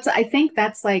Yeah. that's, I think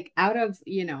that's like out of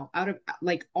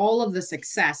like all of the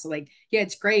success, like, yeah,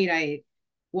 it's great.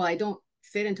 Well, I don't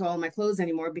fit into all my clothes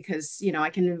anymore because,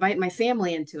 I can invite my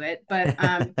family into it. But,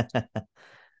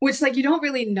 which like you don't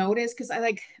really notice because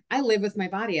I live with my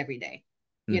body every day,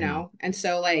 Mm-hmm. and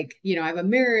so like, I have a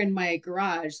mirror in my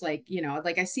garage, like,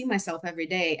 like I see myself every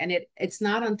day. And it's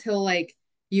not until like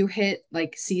you hit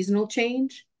like seasonal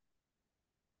change,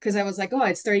 because I was like, oh,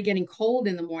 it started getting cold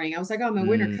in the morning. I was like, oh, my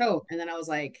winter Mm. coat. And then I was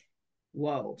like,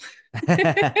 whoa,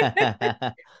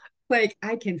 like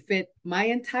I can fit my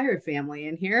entire family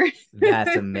in here.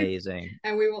 That's amazing.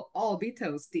 And we will all be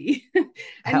toasty. And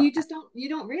How you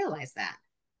don't realize that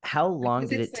how long because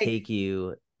did it's it like take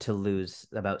you to lose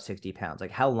about 60 pounds? Like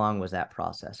how long was that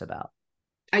process about?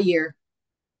 a year.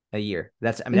 A year.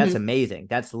 That's I mean that's Hmm. amazing.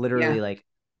 That's Yeah. literally like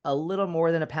a little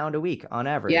more than a pound a week on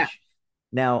Yeah. average.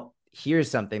 Now, here's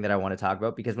something that I want to talk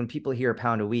about because when people hear a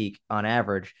pound a week on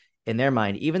average, in their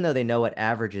mind, even though they know what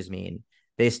averages mean,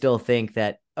 they still think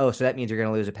that, oh, so that means you're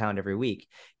going to lose a pound every week.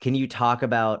 Can you talk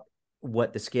about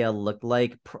what the scale looked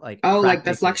like Oh, like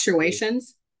the practically?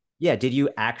 fluctuations. Yeah, did you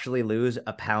actually lose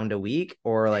a pound a week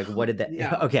or like what did that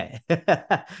No, okay.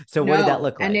 So what did that no.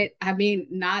 look And like? I mean,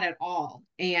 not at all.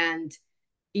 And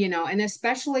and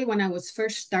especially when I was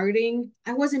first starting,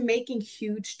 I wasn't making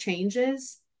huge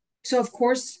changes. So of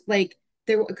course, like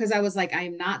there, because I was like,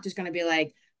 I'm not just gonna be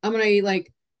like, I'm gonna eat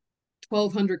like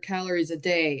 1,200 calories a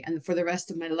day and for the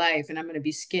rest of my life, and I'm gonna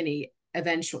be skinny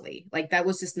eventually. Like that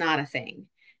was just not a thing.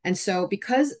 And so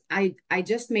because I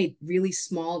just made really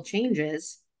small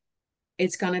changes,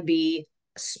 it's gonna be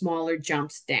smaller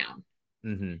jumps down.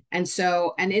 Mm-hmm. And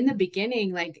so, and in the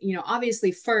beginning, like,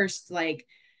 obviously first, like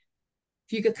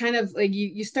if you could kind of like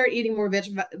you start eating more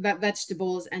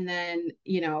vegetables, and then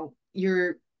you're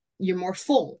more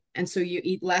full, and so you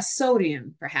eat less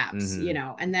sodium perhaps,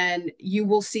 Mm-hmm. and then you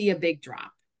will see a big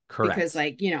drop, because Correct.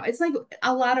 like it's like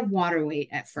a lot of water weight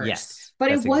at first, Yes,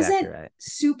 but it that's exactly wasn't right.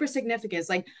 super significant. It's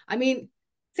like, I mean,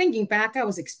 thinking back, I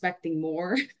was expecting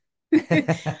more.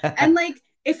 And like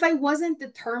if I wasn't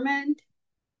determined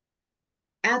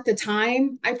at the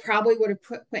time, I probably would have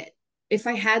quit. If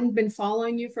I hadn't been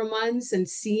following you for months and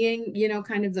seeing,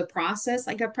 kind of the process,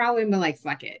 like I probably been like,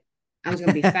 fuck it. I was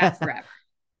gonna be fat forever.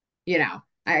 I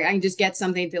can just get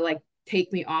something to like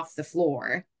take me off the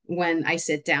floor when I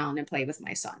sit down and play with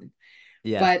my son.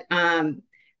 Yeah.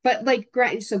 But like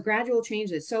so gradual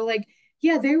changes. So like,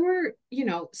 yeah, there were,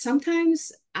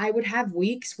 sometimes I would have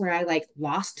weeks where I like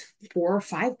lost 4 or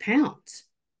 5 pounds,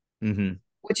 Mm-hmm.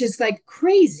 which is like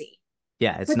crazy.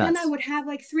 Yeah, it's But then I nuts. would have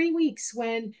like 3 weeks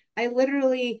when I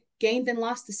literally gained and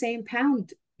lost the same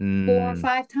pound 4 or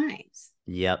 5 times.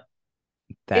 Yep.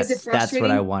 Is it That's what I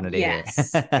frustrating? wanted to hear.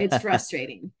 Yes, it's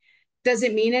frustrating. Does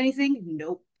it mean anything?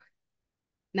 Nope,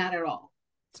 not at all.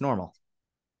 It's normal.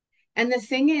 And the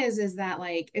thing is that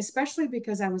like, especially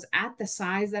because I was at the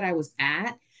size that I was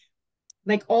at,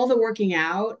 like all the working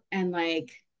out and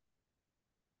like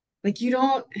you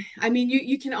don't, I mean,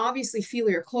 you can obviously feel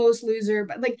your clothes looser,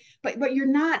 but like but you're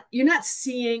not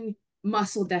seeing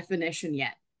muscle definition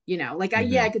yet. Like I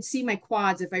Mm-hmm. could see my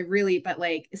quads if I really, but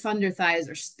like thunder thighs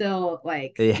are still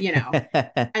like, and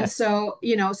Yeah. so,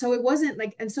 so it wasn't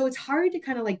like, and so it's hard to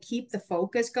kind of like keep the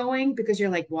focus going, because you're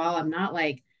like, well, I'm not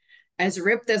like as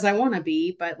ripped as I want to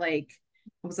be, but like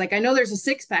I was like, I know there's a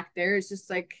six pack there. It's just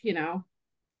like,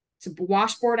 it's a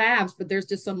washboard abs, but there's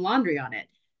just some laundry on it.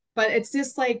 But it's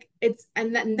just like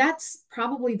and that's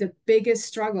probably the biggest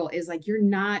struggle, is like you're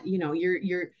not,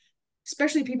 you're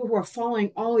especially people who are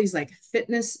following all these like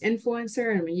fitness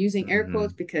influencer, and I'm using air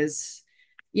quotes Mm-hmm. because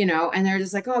and they're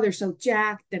just like, oh, they're so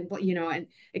jacked, and and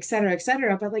et cetera, et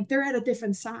cetera. But like they're at a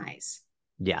different size.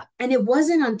 Yeah. And it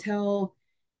wasn't until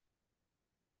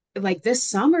like this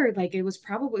summer, like it was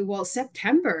probably, well,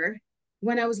 September,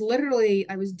 when I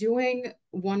was doing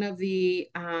one of the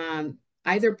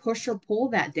either push or pull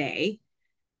that day,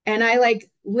 and I like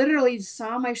literally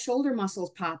saw my shoulder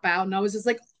muscles pop out, and I was just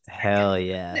like, oh Hell my God,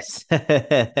 yes.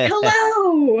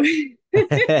 hello.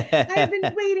 I've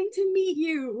been waiting to meet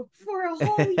you for a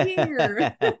whole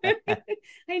year.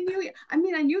 I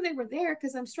mean, I knew they were there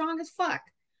because I'm strong as fuck,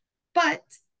 but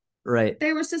Right.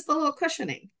 there was just a little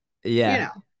cushioning, you Yeah.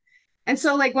 know. And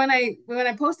so like when I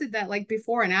posted that like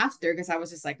before and after, because I was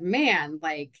just like, man,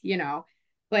 like,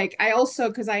 like I also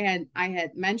because I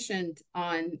had mentioned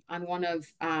on one of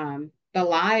the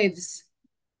lives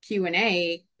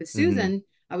Q&A with Hmm. Susan,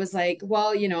 I was like,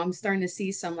 well, I'm starting to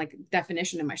see some like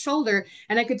definition in my shoulder.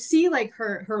 And I could see like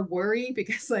her worry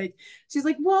because like she's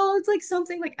like, well, it's like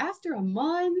something like after a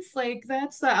month, like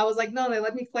I was like, no,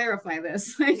 let me clarify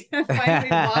this. Like I finally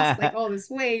lost like all this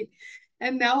weight.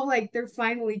 And now like they're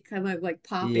finally kind of like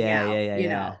popping Yeah, out, yeah, yeah,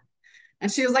 yeah.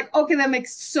 And she was like, okay, that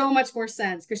makes so much more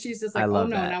sense. Cause she's just I like, oh love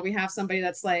no, that. now we have somebody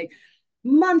that's like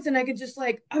month and I could just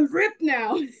like, I'm ripped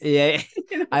now. Yeah,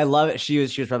 you know? I love it. She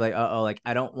was probably like, oh, like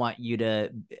I don't want you to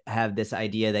have this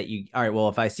idea that you all right, well,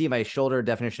 if I see my shoulder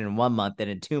definition in 1 month, then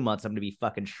in 2 months I'm gonna be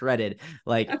fucking shredded.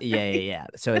 Like, yeah, yeah, Right. yeah.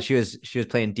 So she was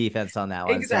playing defense on that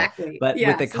one. So, Exactly. but with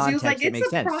Yeah. the So she was like, context, it makes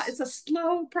it's sense. a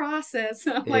slow process.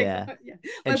 I'm like, Yeah. yeah, And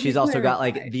let me she's also got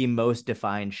like clarify. the most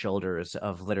defined shoulders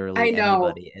of I literally know.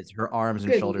 anybody. Is her arms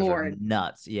and Good shoulders are Lord.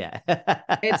 nuts. Yeah.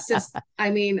 It's just, I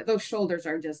mean, those shoulders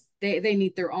are just they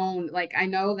need their own. Like I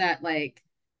know that like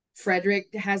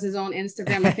Frederick has his own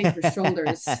Instagram. I think her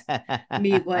shoulders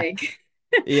need like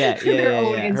Yeah, yeah, their yeah,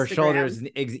 own yeah. Her Instagram. shoulders,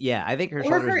 yeah, I think her Or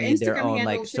shoulders her need their Instagram own handle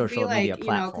like should be social media like, because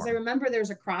I platform. remember there's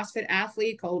a CrossFit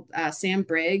athlete called Sam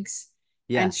Briggs,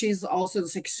 Yeah. and she's also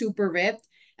just like super ripped.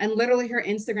 And literally her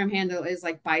Instagram handle is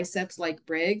like biceps like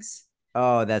Briggs.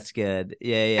 Oh, that's good.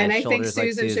 Yeah, yeah. And I think Shoulders like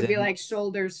Susan should be Susan. like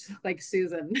shoulders like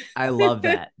Susan. I love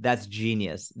that. That's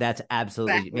genius. That's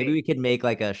absolutely. Maybe Exactly. we could make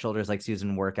like a shoulders like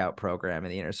Susan workout program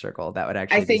in the inner circle. That would I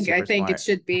actually be think I super think it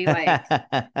smart. should be like,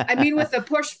 I mean, with the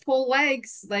push pull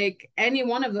legs, like any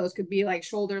one of those could be like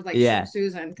shoulders like Yeah.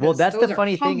 Susan, Well, because that's the those are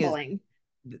funny thing is humbling.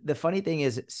 the funny thing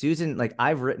is Susan, like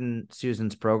I've written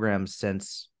Susan's programs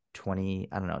since 20,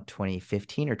 I don't know,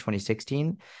 2015 or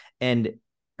 2016. And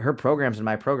her programs and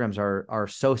my programs are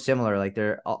so similar. Like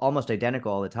they're almost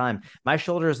identical all the time. My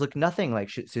shoulders look nothing like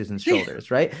Susan's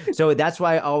shoulders, right? So that's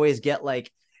why I always get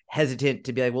like hesitant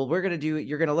to be like, well,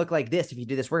 you're gonna look like this if you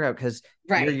do this workout because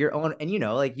you're Right. your own, and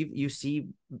like you see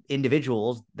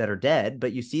individuals that are dead,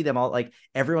 but you see them all like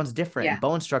everyone's different, Yeah.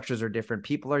 bone structures are different,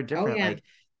 people are Oh different, yeah. like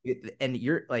and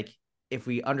you're like if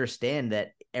we understand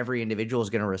that every individual is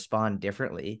going to respond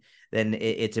differently, then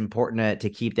it's important to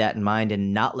keep that in mind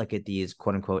and not look at these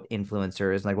quote unquote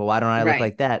influencers like, well, why don't I look Right.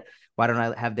 like that? Why don't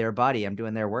I have their body? I'm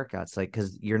doing their workouts. Like,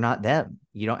 because you're not them.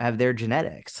 You don't have their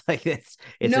genetics. Like it's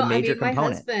a No, I major mean, my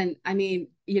component. husband, I mean,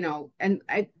 and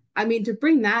I mean, to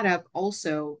bring that up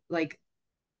also, like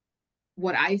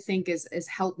what I think is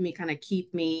helped me kind of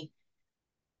keep me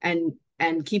and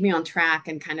keep me on track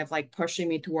and kind of like pushing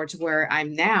me towards where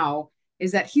I'm now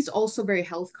is that he's also very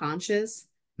health conscious.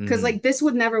 Cause Mm-hmm. like this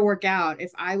would never work out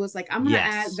if I was like, I'm gonna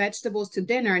add Yes. vegetables to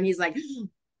dinner, and he's like,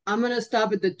 I'm gonna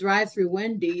stop at the drive-through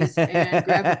Wendy's and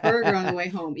grab a burger on the way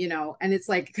home, and it's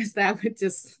like because that would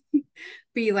just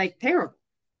be like terrible.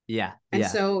 Yeah. And Yeah.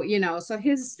 so so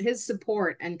his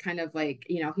support and kind of like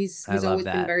I he's love always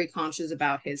been that. very conscious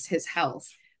about his health,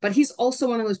 but he's also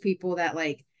one of those people that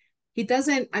like he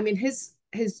doesn't, I mean, his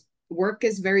work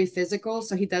is very physical,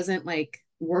 so he doesn't like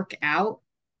work out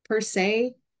per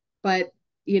se, but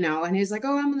and he's like,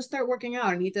 oh, I'm gonna start working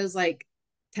out, and he does like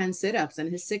 10 sit-ups and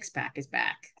his six-pack is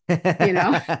back, you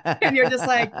know and you're just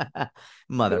like, cool.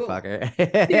 Motherfucker.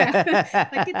 Yeah.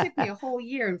 Like it took me a whole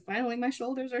year and finally my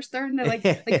shoulders are starting to like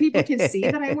people can see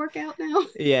that I work out now.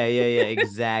 Yeah, yeah, yeah,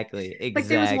 exactly. Like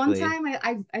there was one Exactly.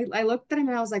 time I looked at him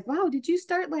and I was like, wow, did you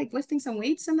start like lifting some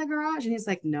weights in the garage? And he's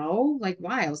like, no. Like,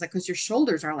 why? I was like, because your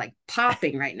shoulders are like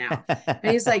popping right now.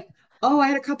 And he's like, oh, I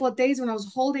had a couple of days when I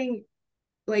was holding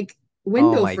like Oh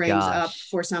window my frames up gosh.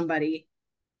 for somebody.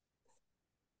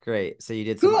 Great. So you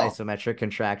did some Cool. isometric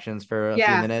contractions for a few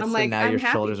Yeah. I'm minutes and like, now I'm your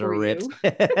happy shoulders are for ripped.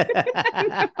 you.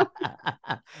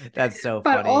 That's so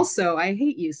But funny. also I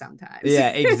hate you sometimes. Yeah,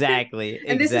 exactly.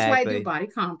 And this is why I do Exactly. body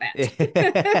combat.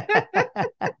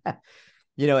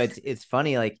 It's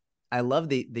funny. Like I love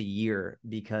the year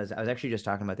because I was actually just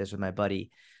talking about this with my buddy.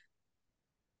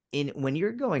 In when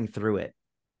you're going through it,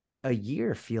 a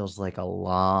year feels like a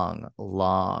long,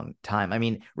 long time. I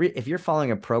mean, if you're following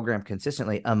a program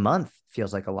consistently, a month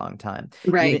feels like a long time.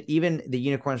 Even Right. even the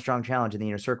Unicorn Strong Challenge in the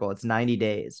Inner Circle, it's 90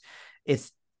 days.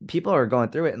 It's people are going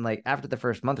through it, and like after the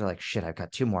first month, they're like, shit, I've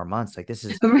got 2 more months. Like this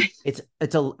is, Right. it's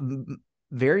a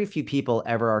very few people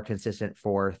ever are consistent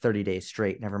for 30 days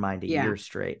straight, never mind a Yeah. year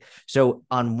straight. So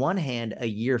on one hand, a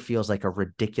year feels like a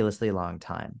ridiculously long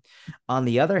time. On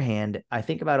the other hand, I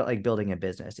think about it like building a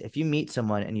business. If you meet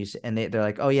someone and they're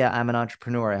like, oh yeah, I'm an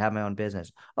entrepreneur, I have my own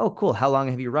business. Oh, cool. How long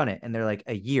have you run it? And they're like,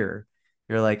 a year.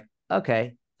 You're like,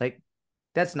 okay, like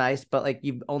that's nice, but like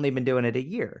you've only been doing it a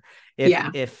year. If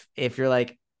Yeah. if if you're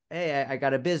like, hey, I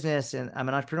got a business and I'm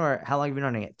an entrepreneur, how long have you been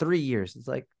running it? 3 years. It's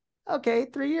like, okay,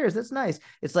 3 years. That's nice.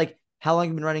 It's like, how long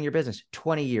have you been running your business?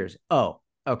 20 years. Oh,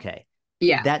 okay.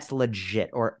 Yeah. That's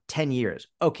legit. Or 10 years.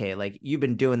 Okay, like you've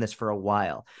been doing this for a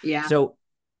while. Yeah. So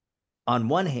on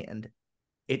one hand,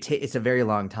 it's a very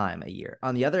long time, a year.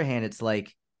 On the other hand, it's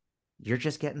like you're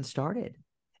just getting started.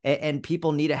 And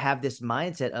people need to have this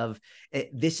mindset of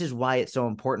this is why it's so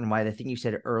important. Why the thing you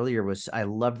said earlier was, I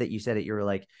love that you said it. You were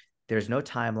like, there's no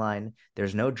timeline,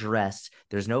 there's no dress,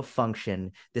 there's no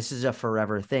function. This is a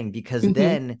forever thing, because Hmm.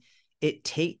 then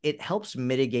it helps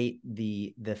mitigate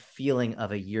the feeling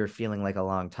of a year feeling like a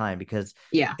long time, because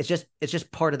Yeah. it's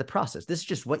just part of the process. This is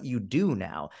just what you do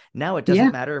now. Now it doesn't Yeah.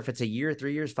 matter if it's a year,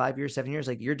 3 years, 5 years, 7 years.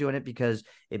 Like you're doing it because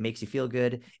it makes you feel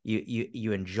good.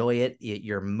 You enjoy it.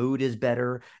 Your mood is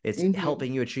better. It's Hmm.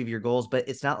 helping you achieve your goals. But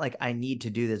it's not like I need to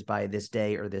do this by this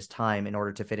day or this time in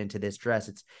order to fit into this dress.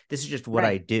 This is just what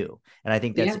I Right. do. And I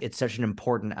think Yeah. it's such an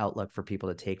important outlook for people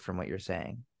to take from what you're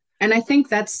saying. And I think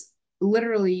that's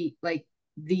literally like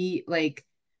the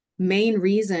main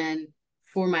reason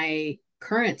for my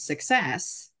current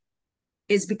success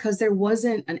is because there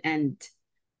wasn't an end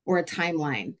or a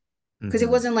timeline. Because it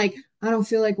Mm-hmm. wasn't like, I don't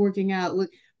feel like working out,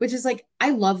 which is like,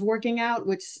 I love working out,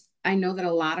 which I know that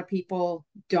a lot of people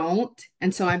don't.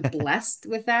 And so I'm blessed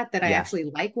with that, that I Yeah. actually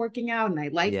like working out and I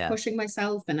like Yeah. pushing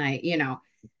myself and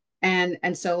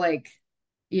and so like,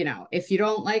 if you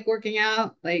don't like working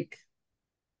out, like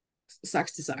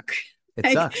sucks to suck. It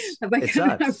like, sucks. like It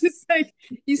I'm sucks. just like,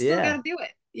 you still got Yeah. to do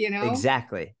it.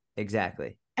 Exactly.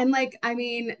 Exactly. And like, I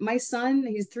mean, my son,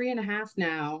 he's 3.5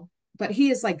 now, but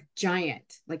he is like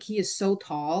giant. Like he is so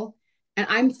tall. And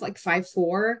I'm like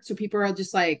 5'4". So people are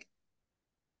just like,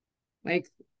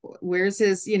 where's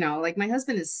his, like my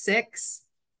husband is 6,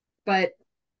 but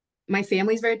my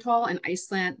family's very tall in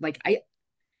Iceland. Like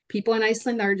people in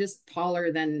Iceland are just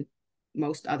taller than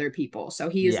most other people. So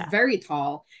he is Yeah. very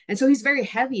tall. And so he's very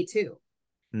heavy too.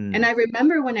 And I Mm.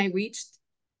 remember when I reached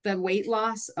the weight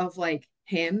loss of like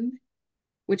him,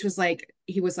 which was like,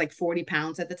 he was like 40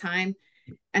 pounds at the time.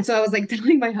 And so I was like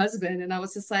telling my husband, and I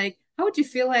was just like, how would you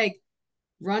feel like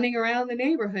running around the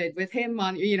neighborhood with him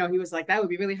on, he was like, that would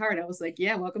be really hard. I was like,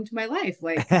 yeah, welcome to my life.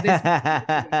 Like, this is what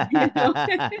I'm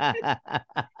doing.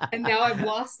 And now I've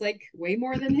lost like way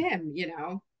more than him.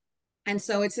 And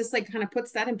so it's just like kind of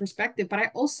puts that in perspective. But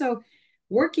I also,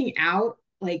 working out,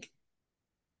 like,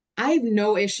 I have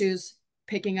no issues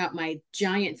picking up my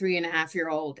giant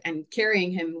 3.5-year-old and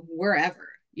carrying him wherever,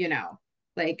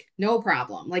 like no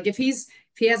problem. Like if he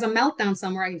has a meltdown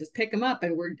somewhere, I can just pick him up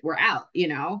and we're out.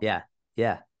 Yeah.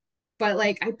 Yeah. But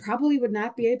like I probably would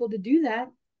not be able to do that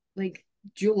like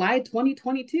July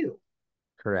 2022.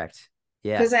 Correct.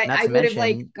 Yeah. Because I, Not I to would have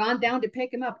like mention, gone down to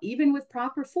pick him up even with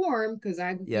proper form because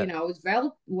I yep. was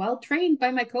well trained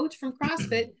by my coach from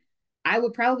CrossFit. I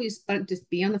would probably just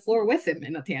be on the floor with him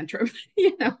in a tantrum.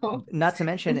 Not to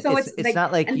mention, And so it's it's like,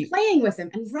 not like and you. playing with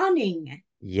him and running,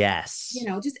 Yes.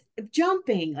 just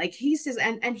jumping. Like he's just,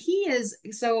 and he is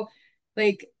so,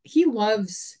 like, he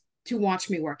loves to watch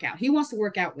me work out. He wants to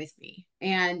work out with me.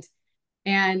 And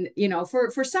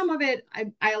for some of it,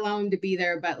 I allow him to be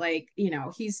there, but like,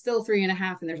 he's still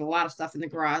 3.5 and there's a lot of stuff in the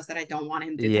garage that I don't want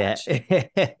him to Yeah.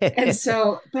 touch. And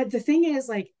so, but the thing is,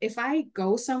 like, if I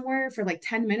go somewhere for like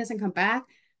 10 minutes and come back,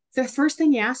 the first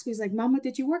thing he asks me is like, Mama,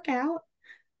 did you work out?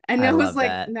 And I I was love like,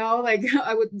 that. no, like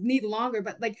I would need longer,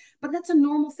 but that's a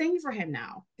normal thing for him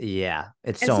now. Yeah.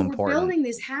 It's And so so we're important. building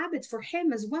these habits for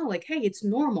him as well. Like, hey, it's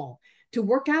normal to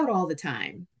work out all the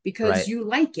time because Right. you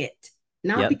like it,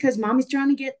 not Yep. because mommy's trying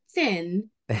to get thin.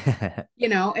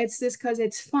 It's this because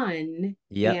it's fun.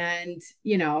 Yep. And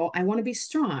I want to be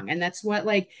strong. And that's what,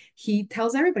 like, he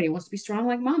tells everybody he wants to be strong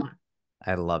like mama.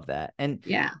 I love that. And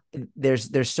Yeah. there's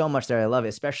so much there I love,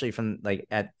 especially from like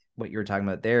at what you were talking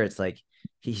about there. It's like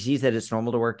he sees that it's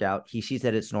normal to work out. He sees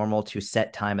that it's normal to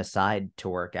set time aside to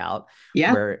work out,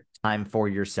 Yeah. where time for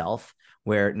yourself,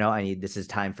 where no, this is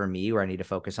time for me, where I need to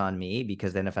focus on me,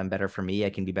 because then if I'm better for me, I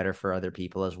can be better for other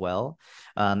people as well.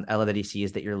 I love that he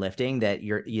sees that you're lifting, that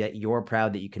you're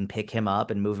proud that you can pick him up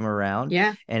and move him around.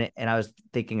 Yeah. And I was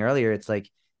thinking earlier, it's like,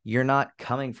 you're not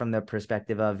coming from the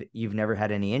perspective of you've never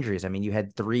had any injuries. I mean, you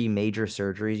had 3 major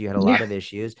surgeries, you had a lot Yeah. of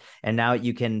issues, and now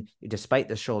you can, despite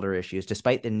the shoulder issues,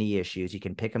 despite the knee issues, you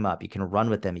can pick them up, you can run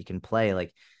with them, you can play.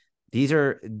 Like these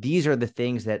are the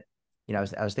things that, I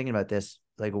was thinking about this.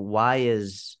 Like, why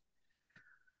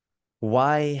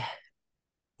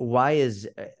why is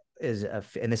a,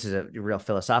 and this is a real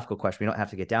philosophical question. We don't have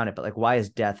to get down it, but like, why is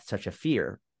death such a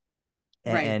fear?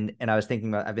 and Right.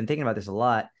 I've been thinking about this a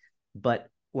lot. But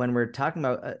when we're talking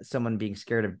about someone being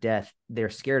scared of death, they're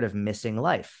scared of missing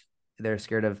life, they're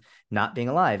scared of not being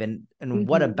alive. And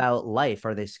what Hmm. about life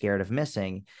are they scared of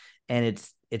missing? And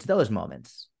it's those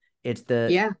moments. it's the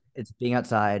Yeah. it's being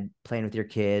outside playing with your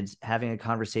kids, having a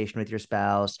conversation with your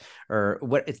spouse, or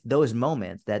what. It's those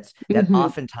moments that Hmm.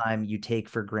 oftentimes you take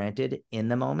for granted in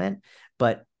the moment.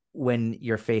 But when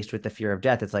you're faced with the fear of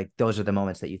death, it's like those are the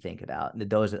moments that you think about.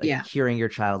 Those, like Yeah. hearing your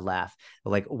child laugh,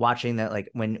 like watching that, like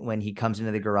when he comes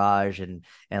into the garage and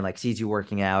like sees you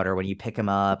working out, or when you pick him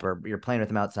up or you're playing with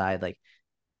him outside. Like,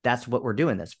 that's what we're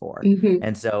doing this for. Hmm.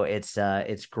 And so it's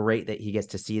great that he gets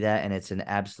to see that, and it's an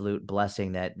absolute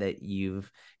blessing that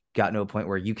you've gotten to a point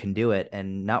where you can do it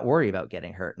and not worry about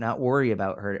getting hurt, not worry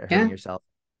about hurting Yeah. yourself.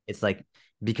 It's like,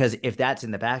 because if that's in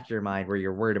the back of your mind where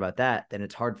you're worried about that, then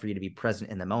it's hard for you to be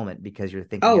present in the moment, because you're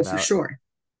thinking Oh, for about sure.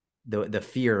 the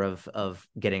fear of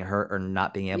getting hurt or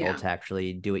not being able Yeah. to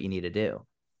actually do what you need to do.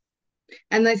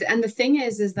 And the thing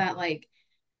is that like,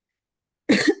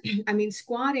 I mean,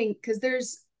 squatting, because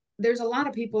there's a lot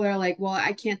of people that are like, well,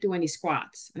 I can't do any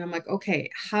squats. And I'm like, okay,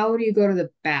 how do you go to the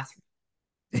bathroom?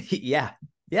 Yeah,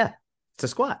 yeah, it's a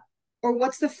squat. Or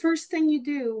what's the first thing you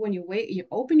do when you wait? You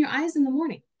open your eyes in the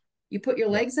morning. You put your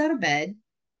Yeah, legs out of bed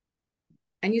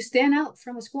and you stand out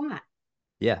from a squat.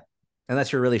 yeah.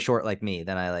 Unless you're really short like me,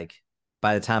 then I like,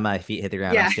 by the time my feet hit the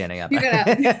ground, I'm Yeah, standing up. you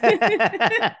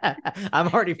gotta I'm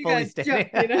already you fully gotta standing.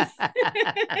 jump.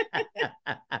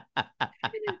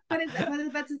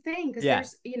 But that's the thing, because Yeah.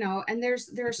 there's, and there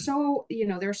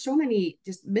are so many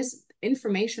just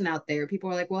misinformation out there. People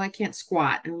are like, well, I can't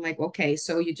squat, and I'm like, okay,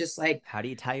 so you just like, How do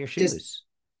you tie your just, shoes?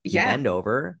 You yeah, bend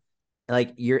over,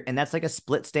 like and that's like a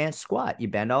split stance squat. You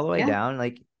bend all the way yeah, down.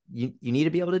 Like, you need to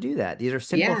be able to do that. These are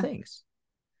simple yeah. things.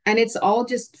 And it's all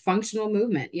just functional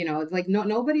movement, like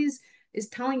nobody's is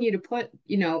telling you to put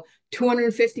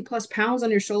 250 plus pounds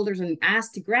on your shoulders and ass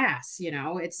to grass.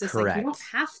 It's just like, you don't Correct.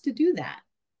 have to do that.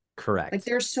 Like, Correct.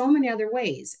 there's so many other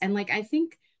ways. And like, I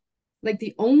think, like,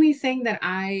 the only thing that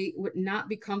I would not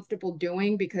be comfortable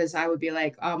doing, because I would be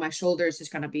like, oh, my shoulder is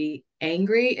just going to be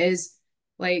angry, is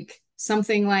like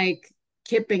something like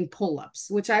kipping pull-ups,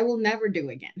 which I will never do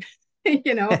again.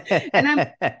 you know and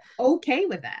I'm okay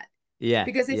with that, Yeah.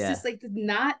 because it's Yeah. just like,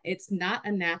 it's not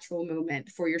a natural movement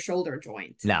for your shoulder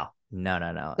joint, No, no,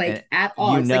 no, no. And like, at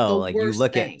all. It's like the like you worst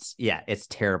look at, thing. yeah, it's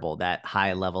terrible. That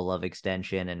high level of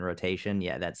extension and rotation.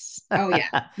 Yeah, that's Oh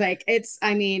yeah. Like, it's,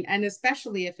 I mean, and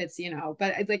especially if it's,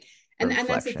 but it's like, and that's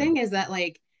the reflection. thing, is that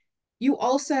like, you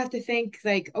also have to think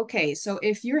like, okay, so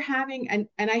if you're having, and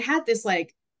I had this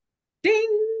like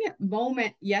ding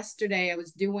moment yesterday. I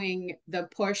was doing the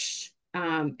push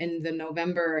in the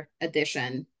November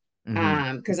edition,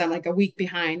 Hmm. because I'm like a week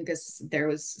behind, because there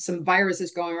was some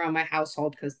viruses going around my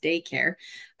household because daycare.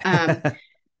 Um,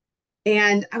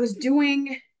 and I was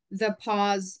doing the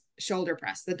pause shoulder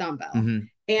press, the dumbbell. Hmm.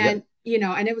 And,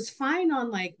 Yep. and it was fine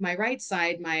on like my right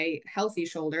side, my healthy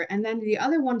shoulder. And then the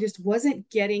other one just wasn't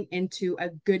getting into a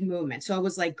good movement. So I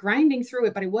was like grinding through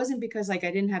it, but it wasn't because like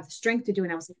I didn't have the strength to do it.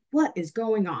 And I was like, what is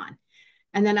going on?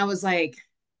 And then I was like,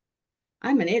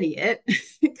 I'm an idiot.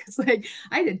 Because like,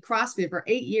 I did CrossFit for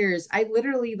 8 years. I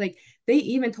literally, like, they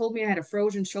even told me I had a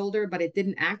frozen shoulder, but it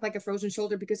didn't act like a frozen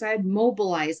shoulder because I had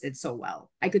mobilized it so well.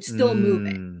 I could still move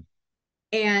it. Mm.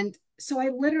 And so I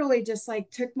literally just like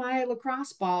took my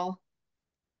lacrosse ball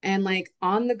and like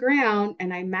on the ground,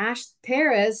 and I mashed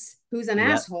Paris, who's an Yep.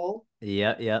 asshole,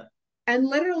 Yep. Yep. and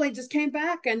literally just came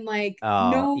back and like Oh,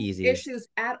 no easy. issues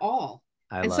at all.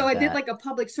 I And so love I did that. like a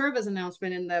public service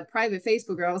announcement in the private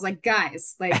Facebook group. I was like,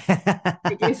 guys, like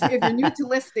if you're new to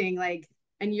lifting, like,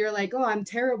 and you're like, oh, I'm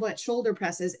terrible at shoulder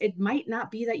presses, it might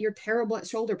not be that you're terrible at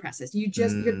shoulder presses. Your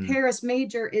Mm. teres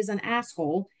major is an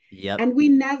asshole. Yep. And we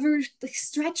never like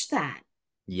stretch that.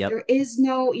 Yep. There is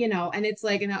no, and it's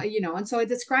like, and so I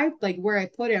described like where I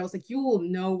put it. I was like, you will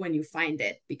know when you find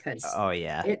it, because Oh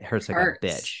yeah, it it hurts like a hurts.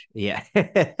 bitch. Yeah.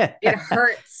 It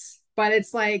hurts. But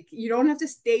it's like, you don't have to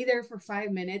stay there for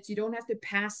 5 minutes. You don't have to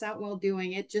pass out while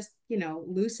doing it. Just,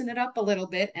 loosen it up a little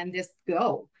bit and just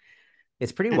go.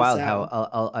 It's pretty And wild how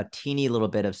so, a teeny little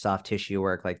bit of soft tissue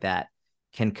work like that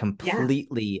can Yeah.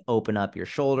 completely open up your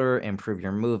shoulder, improve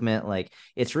your movement. Like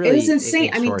it's It was really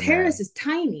insane. I mean, Terrace extraordinary. is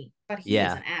tiny, but he is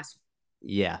Yeah. an ass.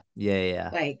 Yeah. Yeah.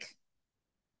 Like,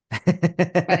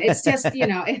 but it's just,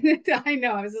 Yeah. I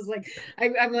know. I was just like,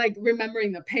 I'm like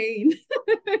remembering the pain.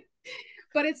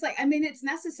 But it's like, I mean, it's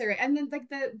necessary. And then like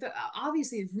the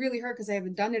obviously it really hurt because I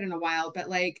haven't done it in a while, but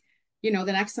like, the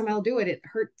next time I'll do it, it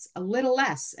hurts a little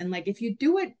less. And like if you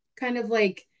do it kind of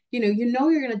like, you're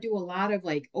gonna do a lot of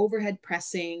like overhead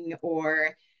pressing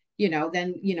or,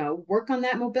 then work on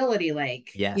that mobility,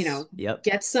 like, Yes. Yep.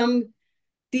 get some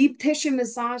deep tissue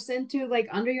massage into like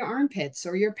under your armpits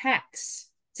or your pecs.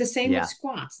 It's the same with Yeah.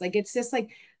 squats. Like it's just like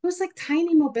those like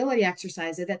tiny mobility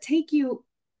exercises that take you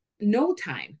no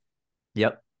time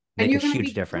Yep. and Make a you're going to huge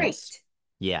be difference.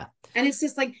 great. Yeah. And it's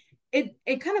just like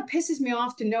it kind of pisses me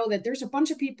off to know that there's a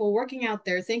bunch of people working out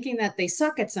there thinking that they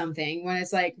suck at something when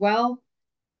it's like, well,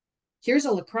 here's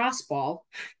a lacrosse ball.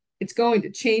 It's going to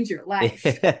change your life.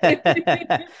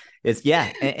 It's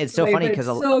yeah, and it's so Like, funny but because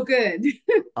it's so good.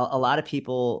 a lot of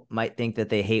people might think that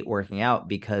they hate working out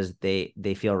because they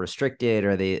feel restricted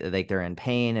or they like they're in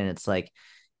pain, and it's like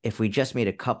if we just made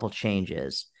a couple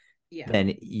changes, Yeah.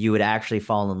 then you would actually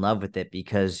fall in love with it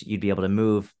because you'd be able to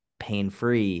move pain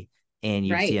free and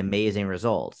you'd see Right. amazing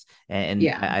results. And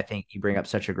Yeah. I think you bring up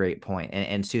such a great point.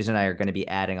 And Susan and I are going to be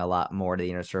adding a lot more to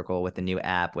the inner circle with the new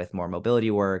app with more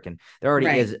mobility work. And there already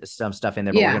Right. is some stuff in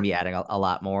there, but we're Yeah. going to be adding a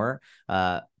lot more.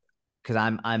 Because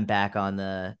I'm back on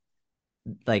the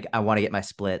like I want to get my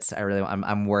splits. I really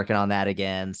I'm working on that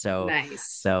again. So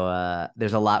Nice.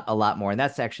 there's a lot more. And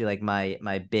that's actually like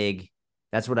my big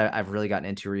that's what I've really gotten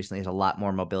into recently is a lot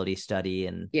more mobility study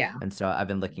Yeah. and so I've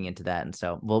been looking into that. And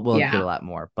so we'll include Yeah. a lot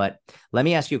more. But let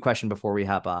me ask you a question before we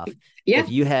hop off. Yeah. If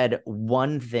you had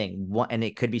one thing, and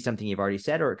it could be something you've already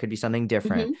said, or it could be something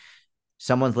different. Mm-hmm.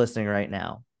 Someone's listening right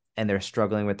now and they're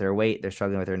struggling with their weight, they're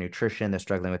struggling with their nutrition, they're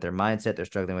struggling with their mindset, they're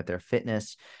struggling with their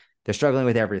fitness, they're struggling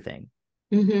with everything.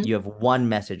 Mm-hmm. You have one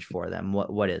message for them.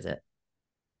 What is it?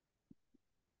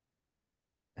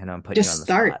 I know I'm putting you Just on the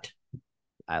spot. start.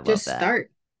 I love Just that.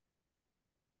 start.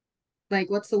 Like,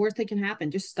 what's the worst that can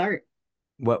happen? Just start.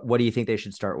 What do you think they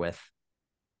should start with?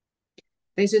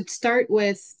 They should start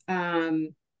with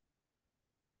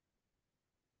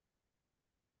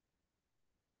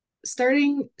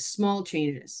starting small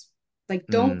changes. Like,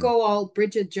 don't Mm. go all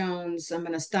Bridget Jones. I'm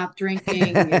going to stop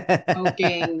drinking,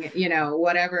 smoking,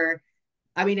 whatever.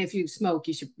 I mean, if you smoke,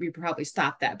 you probably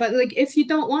stop that. But like, if you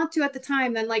don't want to at the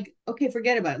time, then like, okay,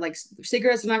 forget about it. Like,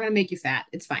 cigarettes are not going to make you fat.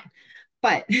 It's fine.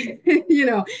 But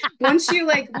once you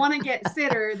like want to get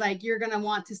fitter, like you're gonna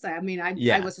want to start. I mean, I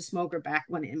Yeah. was a smoker back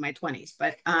when in my 20s,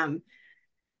 but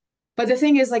the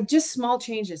thing is like just small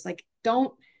changes. Like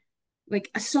don't like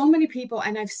so many people,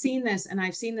 and I've seen this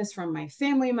from my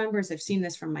family members, I've seen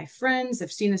this from my friends,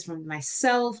 I've seen this from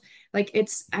myself. Like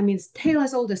it's, I mean, it's tale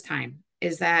as old as time,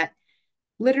 is that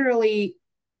literally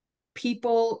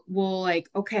people will like,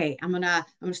 okay, I'm gonna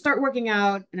start working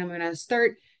out and I'm gonna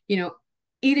start, you know,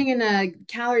 eating in a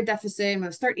calorie deficit. I'm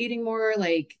gonna start eating more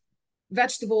like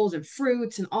vegetables and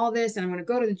fruits and all this, and I'm gonna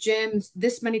go to the gym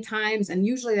this many times. And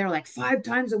usually they're like 5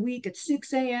 times a week at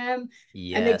 6 a.m.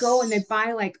 And they go and they Yes.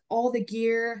 buy like all the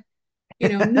gear,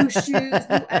 new shoes,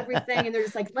 new everything, and they're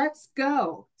just like, let's go.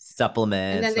 And then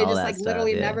Supplements and they all just that like stuff.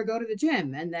 literally Yeah. never go to the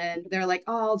gym. And then they're like,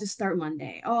 oh, I'll just start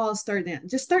Monday. Oh, I'll start then.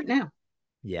 Just start now.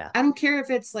 Yeah. I don't care if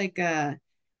it's like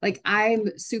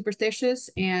I'm superstitious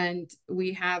and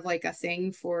we have like a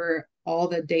thing for all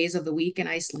the days of the week in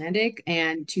Icelandic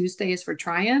and Tuesday is for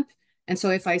triumph. And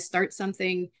so if I start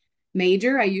something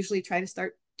major, I usually try to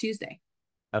start Tuesday.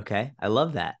 Okay. I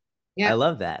love that. I Yeah.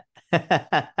 love that.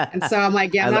 And so I'm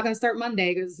like, yeah, I I'm not lo- going to start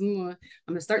Monday because I'm going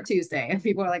to start Tuesday. And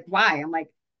people are like, why? I'm like,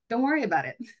 don't worry about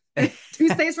it.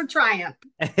 Tuesday's for triumph.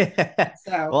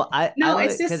 So well, I no, love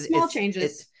it's it because just small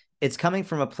changes. it's coming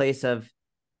from a place of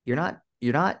you're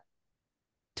not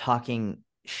talking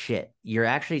shit. You're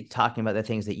actually talking about the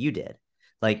things that you did.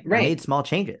 Like you Right. made small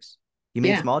changes. You made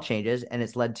Yeah. small changes and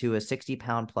it's led to a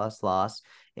 60-pound plus loss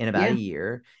in about a Yeah.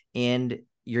 year. And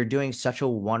you're doing such a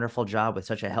wonderful job with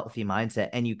such a healthy mindset.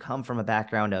 And you come from a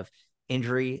background of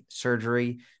injury,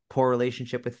 surgery, poor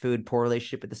relationship with food, poor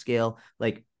relationship with the scale.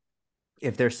 Like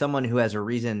if there's someone who has a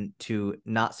reason to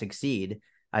not succeed,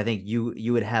 I think you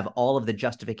would have all of the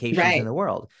justifications in Right. the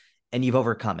world, and you've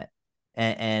overcome it.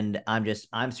 And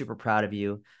I'm super proud of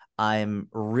you. I'm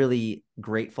really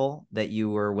grateful that you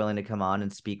were willing to come on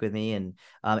and speak with me. And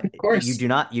Of you course. do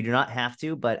not have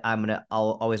to, but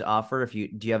I'll always offer if you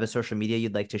do you have a social media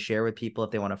you'd like to share with people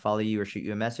if they want to follow you or shoot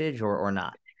you a message or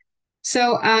not.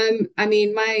 So, I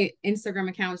mean, my Instagram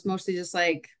account is mostly just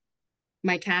like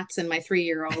my cats and my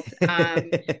 3-year-old.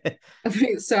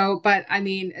 So, but I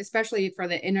mean, especially for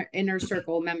the inner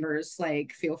circle members,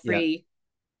 like feel Yeah. free.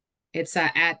 It's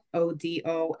at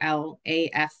ODOLAFAR.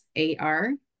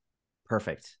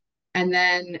 Perfect. And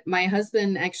then my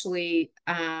husband actually,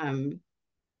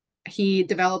 he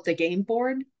developed a game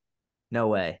board. No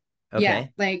way. Yeah,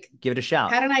 Okay. like Give it a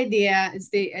shout. had an idea. It's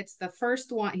the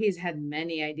first one. He's had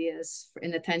many ideas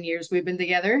in the 10 years we've been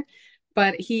together,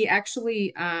 but he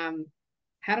actually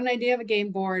had an idea of a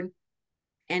game board,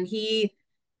 and he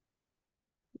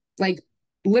like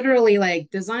literally like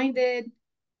designed it,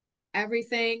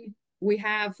 everything. We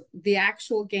have the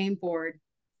actual game board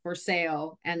for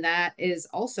sale, and that is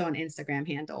also an Instagram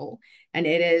handle, and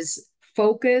it is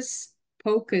Focus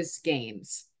Pocus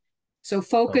Games. So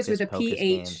focus with Focus a P Pocus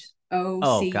H Games. O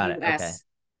Oh, C got it. U Okay. S.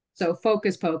 So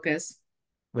Focus Pocus.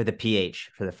 With a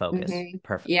PH for the focus.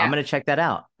 Perfect. I'm Yeah. gonna check that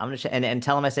out. I'm gonna and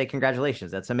tell him I say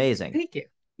congratulations. That's amazing. Thank you.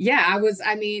 Yeah,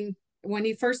 I mean, when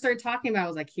he first started talking about it, I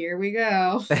was like, here we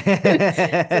go. So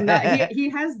now Yeah, he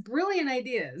has brilliant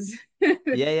ideas. yeah,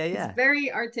 He's yeah.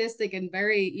 very artistic and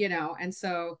very, and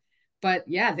so, but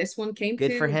yeah, this one came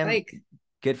Good for to him. like,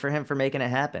 Good for him for making it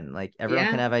happen. Like everyone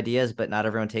can yeah, have ideas, but not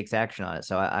everyone takes action on it.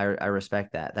 So I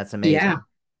respect that. That's yeah, amazing.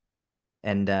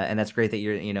 And that's great that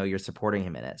you're supporting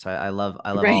him in it. So I love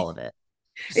right. all of it.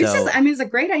 It's just, So I mean, it's a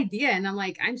great idea. And I'm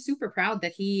like, I'm super proud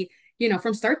that he,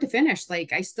 from start to finish,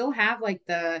 like I still have like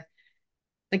the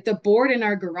board in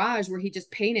our garage where he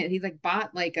just painted. He like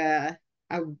bought like a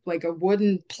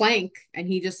wooden plank, and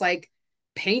he just like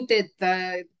painted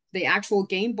the actual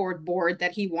game board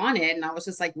that he wanted. And I was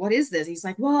just like, what is this? He's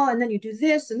like, well, and then you do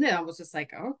this, and then I was just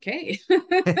like, okay.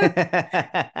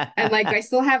 And like I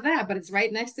still have that, but it's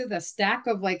right next to the stack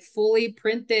of like fully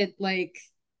printed like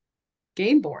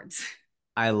game boards.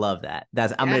 I love that. I'm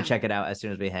gonna Yeah, check it out as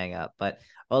soon as we hang up. But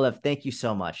Olaf, thank you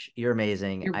so much. You're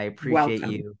amazing. you're I appreciate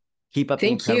welcome. you. Keep up the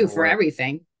Thank you incredible for work.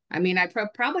 everything. I mean, I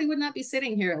probably would not be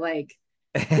sitting here like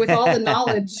with all the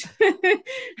knowledge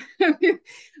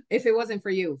if it wasn't for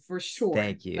you, for sure.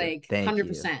 Thank you. Like Thank you.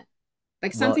 100%. Like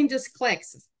Well, something just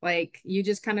clicks. Like you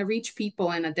just kind of reach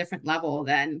people in a different level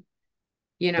than,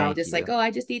 thank just like, you. oh,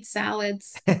 I just eat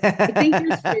salads. I think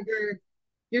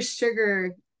your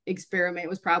sugar experiment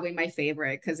was probably my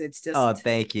favorite because it's Oh, just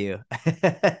thank you.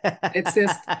 it's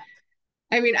just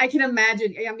I mean, I can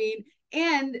imagine. I mean,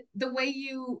 and the way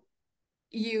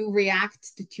you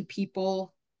react to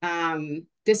people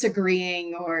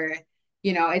disagreeing, or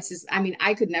it's just, I mean,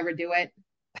 I could never do it.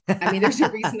 I mean, there's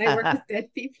a reason I work with dead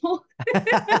people.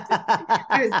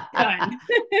 I was done.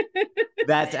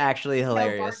 That's actually Tell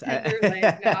hilarious. bartender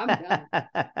like, no, I'm done.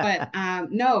 But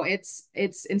no, it's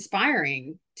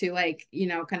inspiring to like,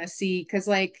 kind of see, because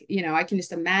like, I can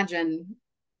just imagine,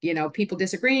 people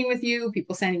disagreeing with you,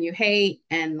 people sending you hate,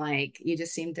 and like you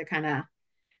just seem to kind of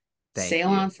Thank sail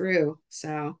you. on through.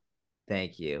 So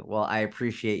Thank you. Well, I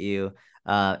appreciate you.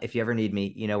 If you ever need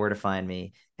me, you know where to find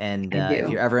me. And I if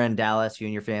you're do. ever in Dallas, you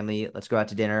and your family, let's go out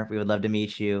to dinner. We would love to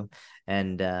meet you.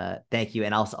 And thank you.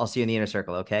 And I'll see you in the inner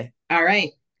circle. Okay. All right.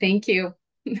 Thank you.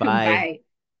 Bye. Bye.